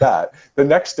gotten good at that, the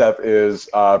next step is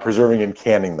preserving and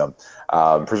canning them.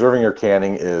 Preserving or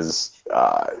canning is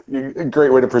a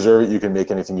great way to preserve it. You can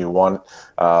make anything you want.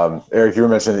 Eric, you were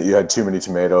mentioning that you had too many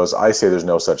tomatoes. I say there's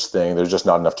no such thing. There's just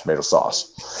not enough tomato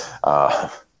sauce.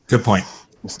 Good point.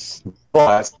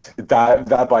 But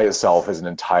that by itself is an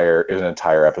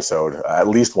entire episode, at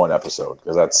least one episode,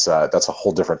 because that's a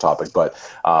whole different topic. But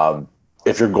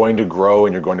if you're going to grow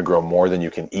and you're going to grow more than you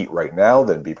can eat right now,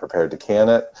 then be prepared to can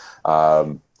it.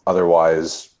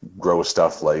 Otherwise, grow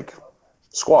stuff like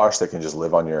squash that can just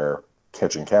live on your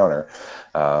kitchen counter.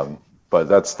 But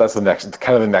that's the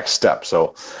next step.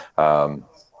 So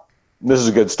this is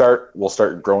a good start. We'll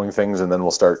start growing things, and then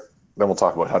we'll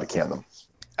talk about how to can them.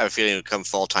 I have a feeling come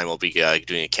fall time we'll be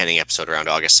doing a canning episode around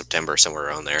August, September, somewhere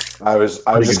around there. I was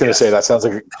just going to say that sounds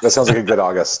like a good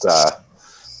August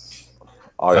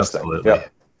thing. Yeah.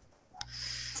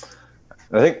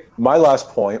 I think my last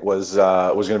point was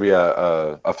going to be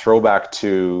a throwback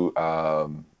to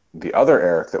the other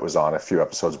Eric that was on a few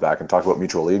episodes back and talked about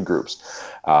mutual aid groups.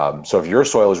 So if your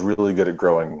soil is really good at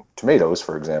growing tomatoes,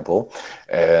 for example,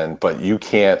 but you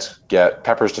can't get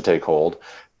peppers to take hold,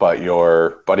 but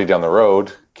your buddy down the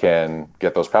road can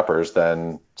get those peppers,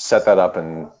 then set that up.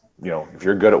 And, if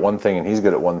you're good at one thing and he's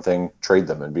good at one thing, trade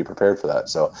them and be prepared for that.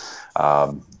 So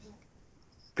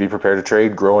be prepared to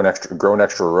trade, grow an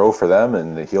extra row for them,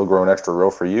 and he'll grow an extra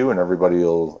row for you, and everybody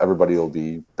will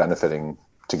be benefiting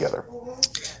together.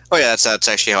 Oh yeah, that's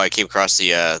actually how I came across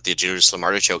the Jerusalem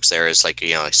artichokes. There is like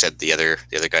like I said, the other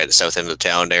guy at the south end of the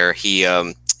town there. He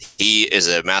is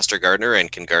a master gardener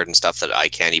and can garden stuff that I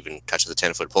can't even touch with a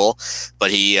 10-foot pole.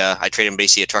 But I trade him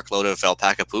basically a truckload of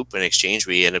alpaca poop. In exchange,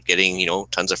 we end up getting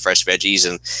tons of fresh veggies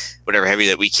and whatever heavy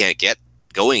that we can't get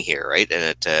going here, right?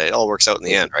 And it all works out in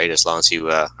the end, right? As long as you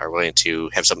are willing to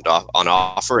have something on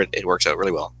offer, it works out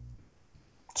really well.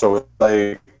 So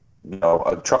like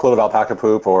a truckload of alpaca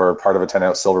poop or part of a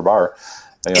 10-ounce silver bar.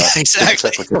 Exactly.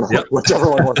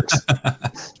 Whichever one works.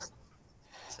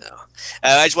 So,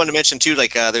 I just wanted to mention too,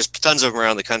 like there's tons of them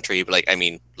around the country, but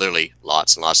literally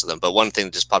lots and lots of them. But one thing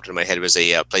that just popped into my head was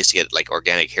a place to get like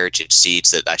organic heritage seeds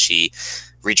that actually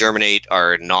regerminate,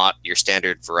 are not your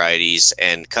standard varieties,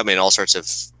 and come in all sorts of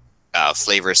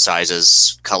flavors,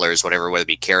 sizes, colors, whatever, whether it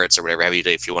be carrots or whatever have you.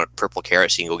 If you want purple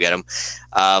carrots, you can go get them.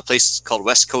 A place called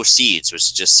West Coast Seeds, which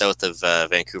is just south of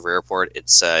Vancouver Airport.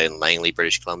 It's in Langley,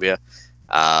 British Columbia.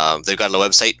 They've got a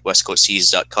website,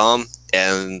 westcoastseeds.com,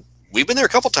 and we've been there a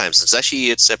couple times.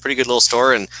 It's a pretty good little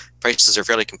store, and prices are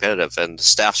fairly competitive, and the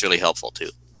staff's really helpful too.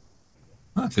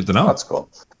 Oh, good to know. That's cool.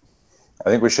 I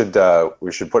think we should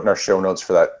put in our show notes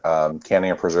for that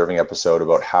canning and preserving episode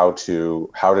about how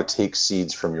to take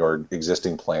seeds from your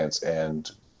existing plants and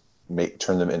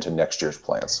turn them into next year's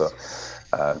plants. So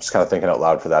just kind of thinking out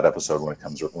loud for that episode when it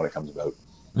comes about.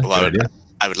 Well,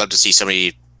 I would love to see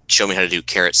somebody show me how to do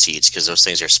carrot seeds, because those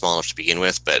things are small enough to begin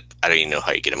with, but I don't even know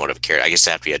how you get them out of a carrot. I guess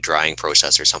it have to be a drying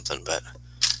process or something, but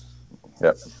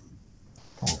yeah.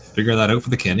 We'll figure that out for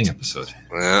the canning episode.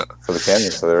 Yeah. For the canning,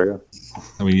 so there we go.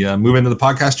 Can we move into the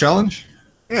podcast challenge?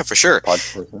 Yeah, for sure.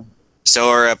 So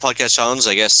our podcast challenge,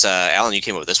 I guess, Alan, you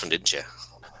came up with this one, didn't you?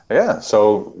 Yeah.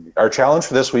 So our challenge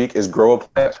for this week is grow a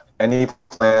plant. Any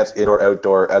plant, indoor,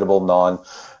 outdoor, edible,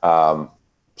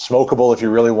 smokable if you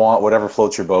really want, whatever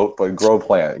floats your boat, but grow a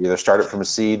plant. Either start it from a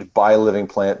seed, buy a living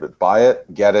plant, but buy it,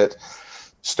 get it,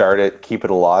 start it, keep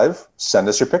it alive. Send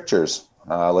us your pictures.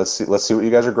 Let's see what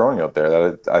you guys are growing out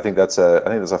there. I think that's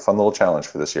a fun little challenge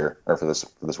for this year, or for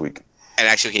this week. And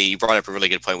actually, okay, you brought up a really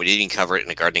good point. We didn't even cover it in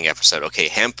the gardening episode. Okay,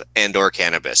 hemp and/or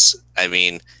cannabis.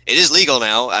 It is legal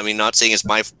now. Not saying it's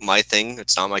my thing.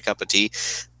 It's not my cup of tea.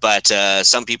 But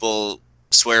some people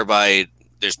swear by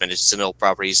there's medicinal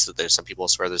properties. There's some people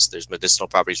swear there's medicinal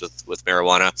properties with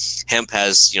marijuana. Hemp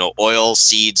has oil,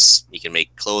 seeds. You can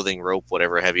make clothing, rope,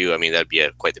 whatever have you. That'd be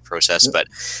quite the process. But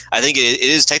I think it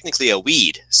is technically a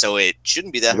weed, so it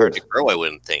shouldn't be that hard to grow. I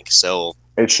wouldn't think so.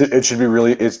 It should be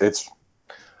really. It's.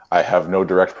 I have no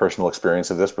direct personal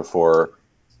experience of this before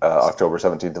October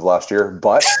 17th of last year,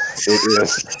 but it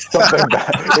is something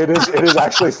that it is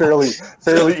actually fairly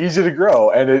easy to grow,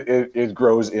 and it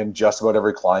grows in just about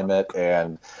every climate,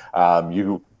 and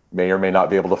you may or may not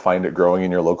be able to find it growing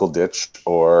in your local ditch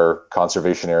or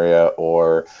conservation area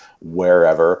or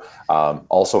wherever.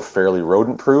 Also fairly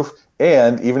rodent proof,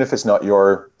 and even if it's not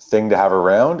your thing to have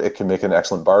around, it can make an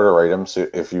excellent barter item. So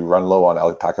if you run low on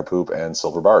alpaca poop and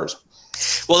silver bars.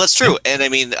 Well, that's true. And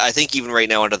I think even right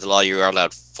now under the law, you are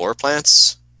allowed 4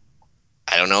 plants.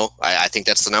 I don't know. I think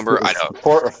that's the number. I don't.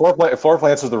 Four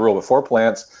plants is the rule, but 4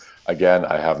 plants, again,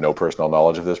 I have no personal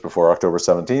knowledge of this before October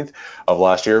 17th of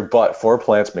last year, but 4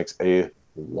 plants makes a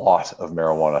lot of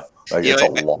marijuana.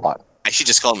 It's a lot. I should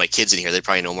just call my kids in here. They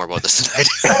probably know more about this than I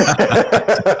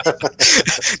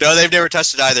do. No, they've never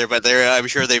touched it either, but I'm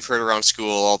sure they've heard around school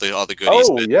all the goodies.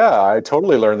 Oh, yeah, I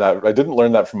totally learned that. I didn't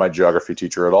learn that from my geography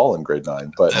teater at all in grade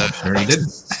 9, but sure you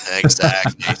didn't.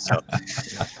 Exactly. So,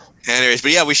 anyways,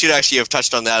 but yeah, we should actually have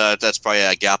touched on that. That's probably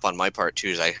a gap on my part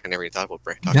too. I never even thought about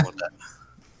talking about that.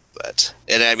 But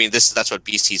that's what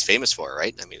BC's famous for,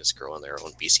 right? It's growing their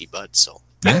own BC buds. So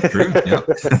yeah, true. Yeah.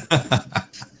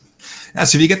 Yeah,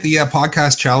 so if you get the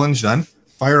podcast challenge done,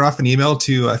 fire off an email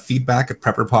to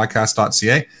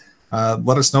feedback@prepperpodcast.ca.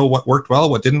 Let us know what worked well,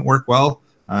 what didn't work well,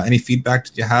 any feedback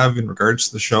that you have in regards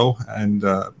to the show, and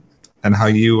how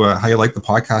you like the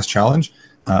podcast challenge.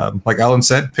 Like Alan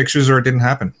said, pictures or it didn't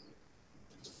happen,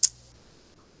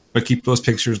 but keep those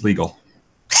pictures legal.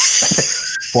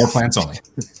 4 plants only.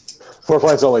 4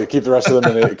 plants only. Keep the rest of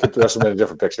them in a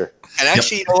different picture. And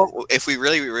actually, if we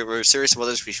really were serious about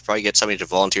this, we should probably get somebody to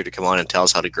volunteer to come on and tell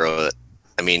us how to grow it.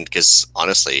 Because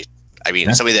honestly,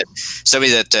 somebody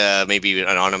that maybe an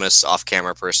anonymous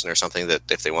off-camera person or something, that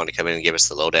if they want to come in and give us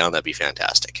the lowdown, that'd be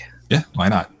fantastic. Yeah, why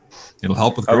not? It'll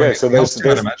help with growing. Okay, so there's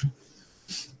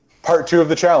part 2 of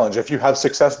the challenge. If you have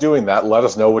success doing that, let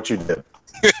us know what you did.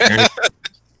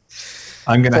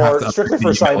 I'm going to have to strictly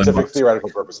for scientific theoretical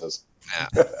purposes.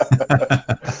 Yeah.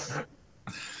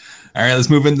 All right, let's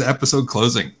move into episode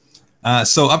closing.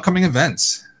 So upcoming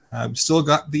events. We've still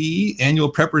got the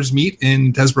annual Preppers Meet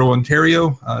in Desborough,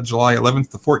 Ontario, July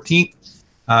 11th to 14th.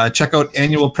 Check out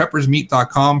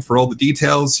annualpreppersmeet.com for all the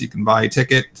details. You can buy a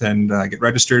ticket and get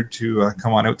registered to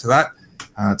come on out to that.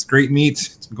 It's a great meet.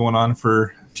 It's been going on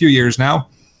for a few years now.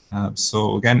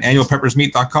 So again,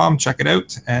 annualpreppersmeet.com. Check it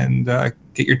out and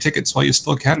get your tickets while you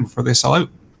still can before they sell out.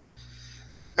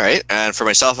 All right, and for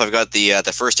myself, I've got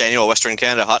the first annual Western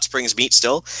Canada Hot Springs Meet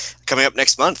still coming up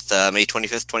next month, May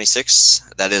 25th,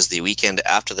 26th. That is the weekend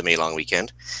after the May long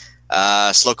weekend.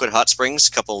 Slowcoat Hot Springs,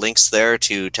 a couple links there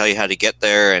to tell you how to get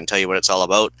there and tell you what it's all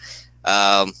about.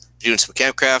 Doing some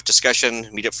campcraft discussion,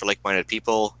 meet up for like-minded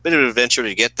people, bit of an adventure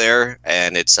to get there,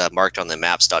 and it's marked on the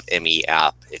maps.me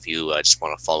app if you just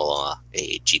want to follow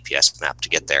a GPS map to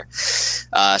get there.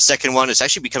 Second one, it's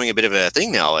actually becoming a bit of a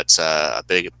thing now. It's a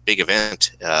big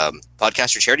event.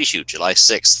 Podcaster Charity Shoot, July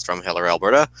 6th from Heller,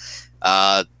 Alberta.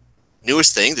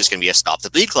 Newest thing, there's going to be a Stop the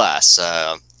Bleed class.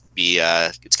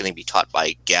 It's going to be taught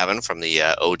by Gavin from the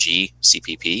OG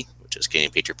CPP, which is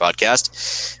Canadian Patriot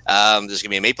Podcast. There's going to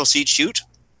be a Maple Seed Shoot,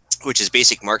 which is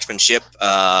basic marksmanship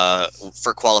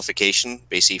for qualification,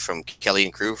 basically from Kelly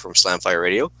and crew from Slamfire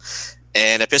Radio,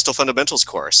 and a pistol fundamentals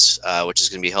course, which is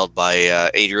going to be held by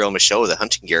Adriel Michaud, the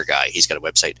hunting gear guy. He's got a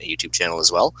website and a YouTube channel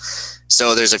as well.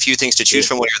 So there's a few things to choose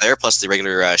from when you're there, plus the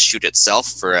regular shoot itself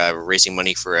for raising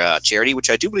money for a charity, which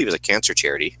I do believe is a cancer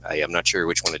charity. I am not sure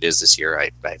which one it is this year.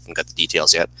 I haven't got the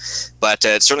details yet. But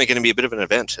it's certainly going to be a bit of an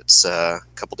event. It's a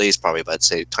couple days probably by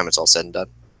the time it's all said and done.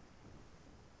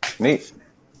 Neat.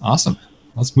 Awesome.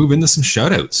 Let's move into some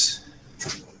shout-outs.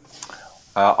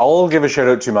 I'll give a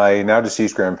shout-out to my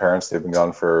now-deceased grandparents. They've been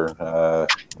gone for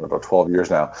about 12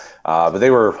 years now. But they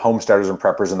were homesteaders and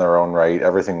preppers in their own right.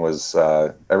 Everything was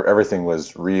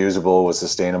reusable, was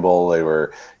sustainable. They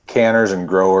were canners and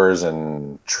growers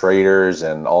and traders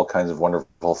and all kinds of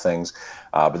wonderful things.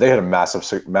 But they had a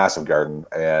massive garden,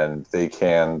 and they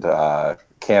canned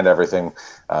everything.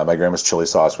 My grandma's chili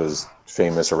sauce was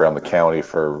famous around the county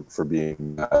for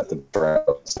being the brand.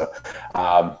 So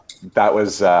that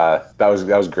was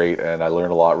great, and I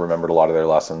learned a lot, remembered a lot of their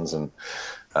lessons, and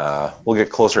we'll get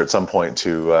closer at some point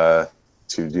to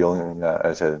dealing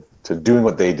to doing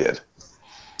what they did.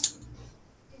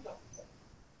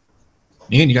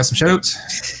 Ian, you got some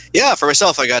shout-outs? Yeah, for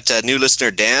myself, I got new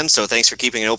listener Dan, so thanks for keeping an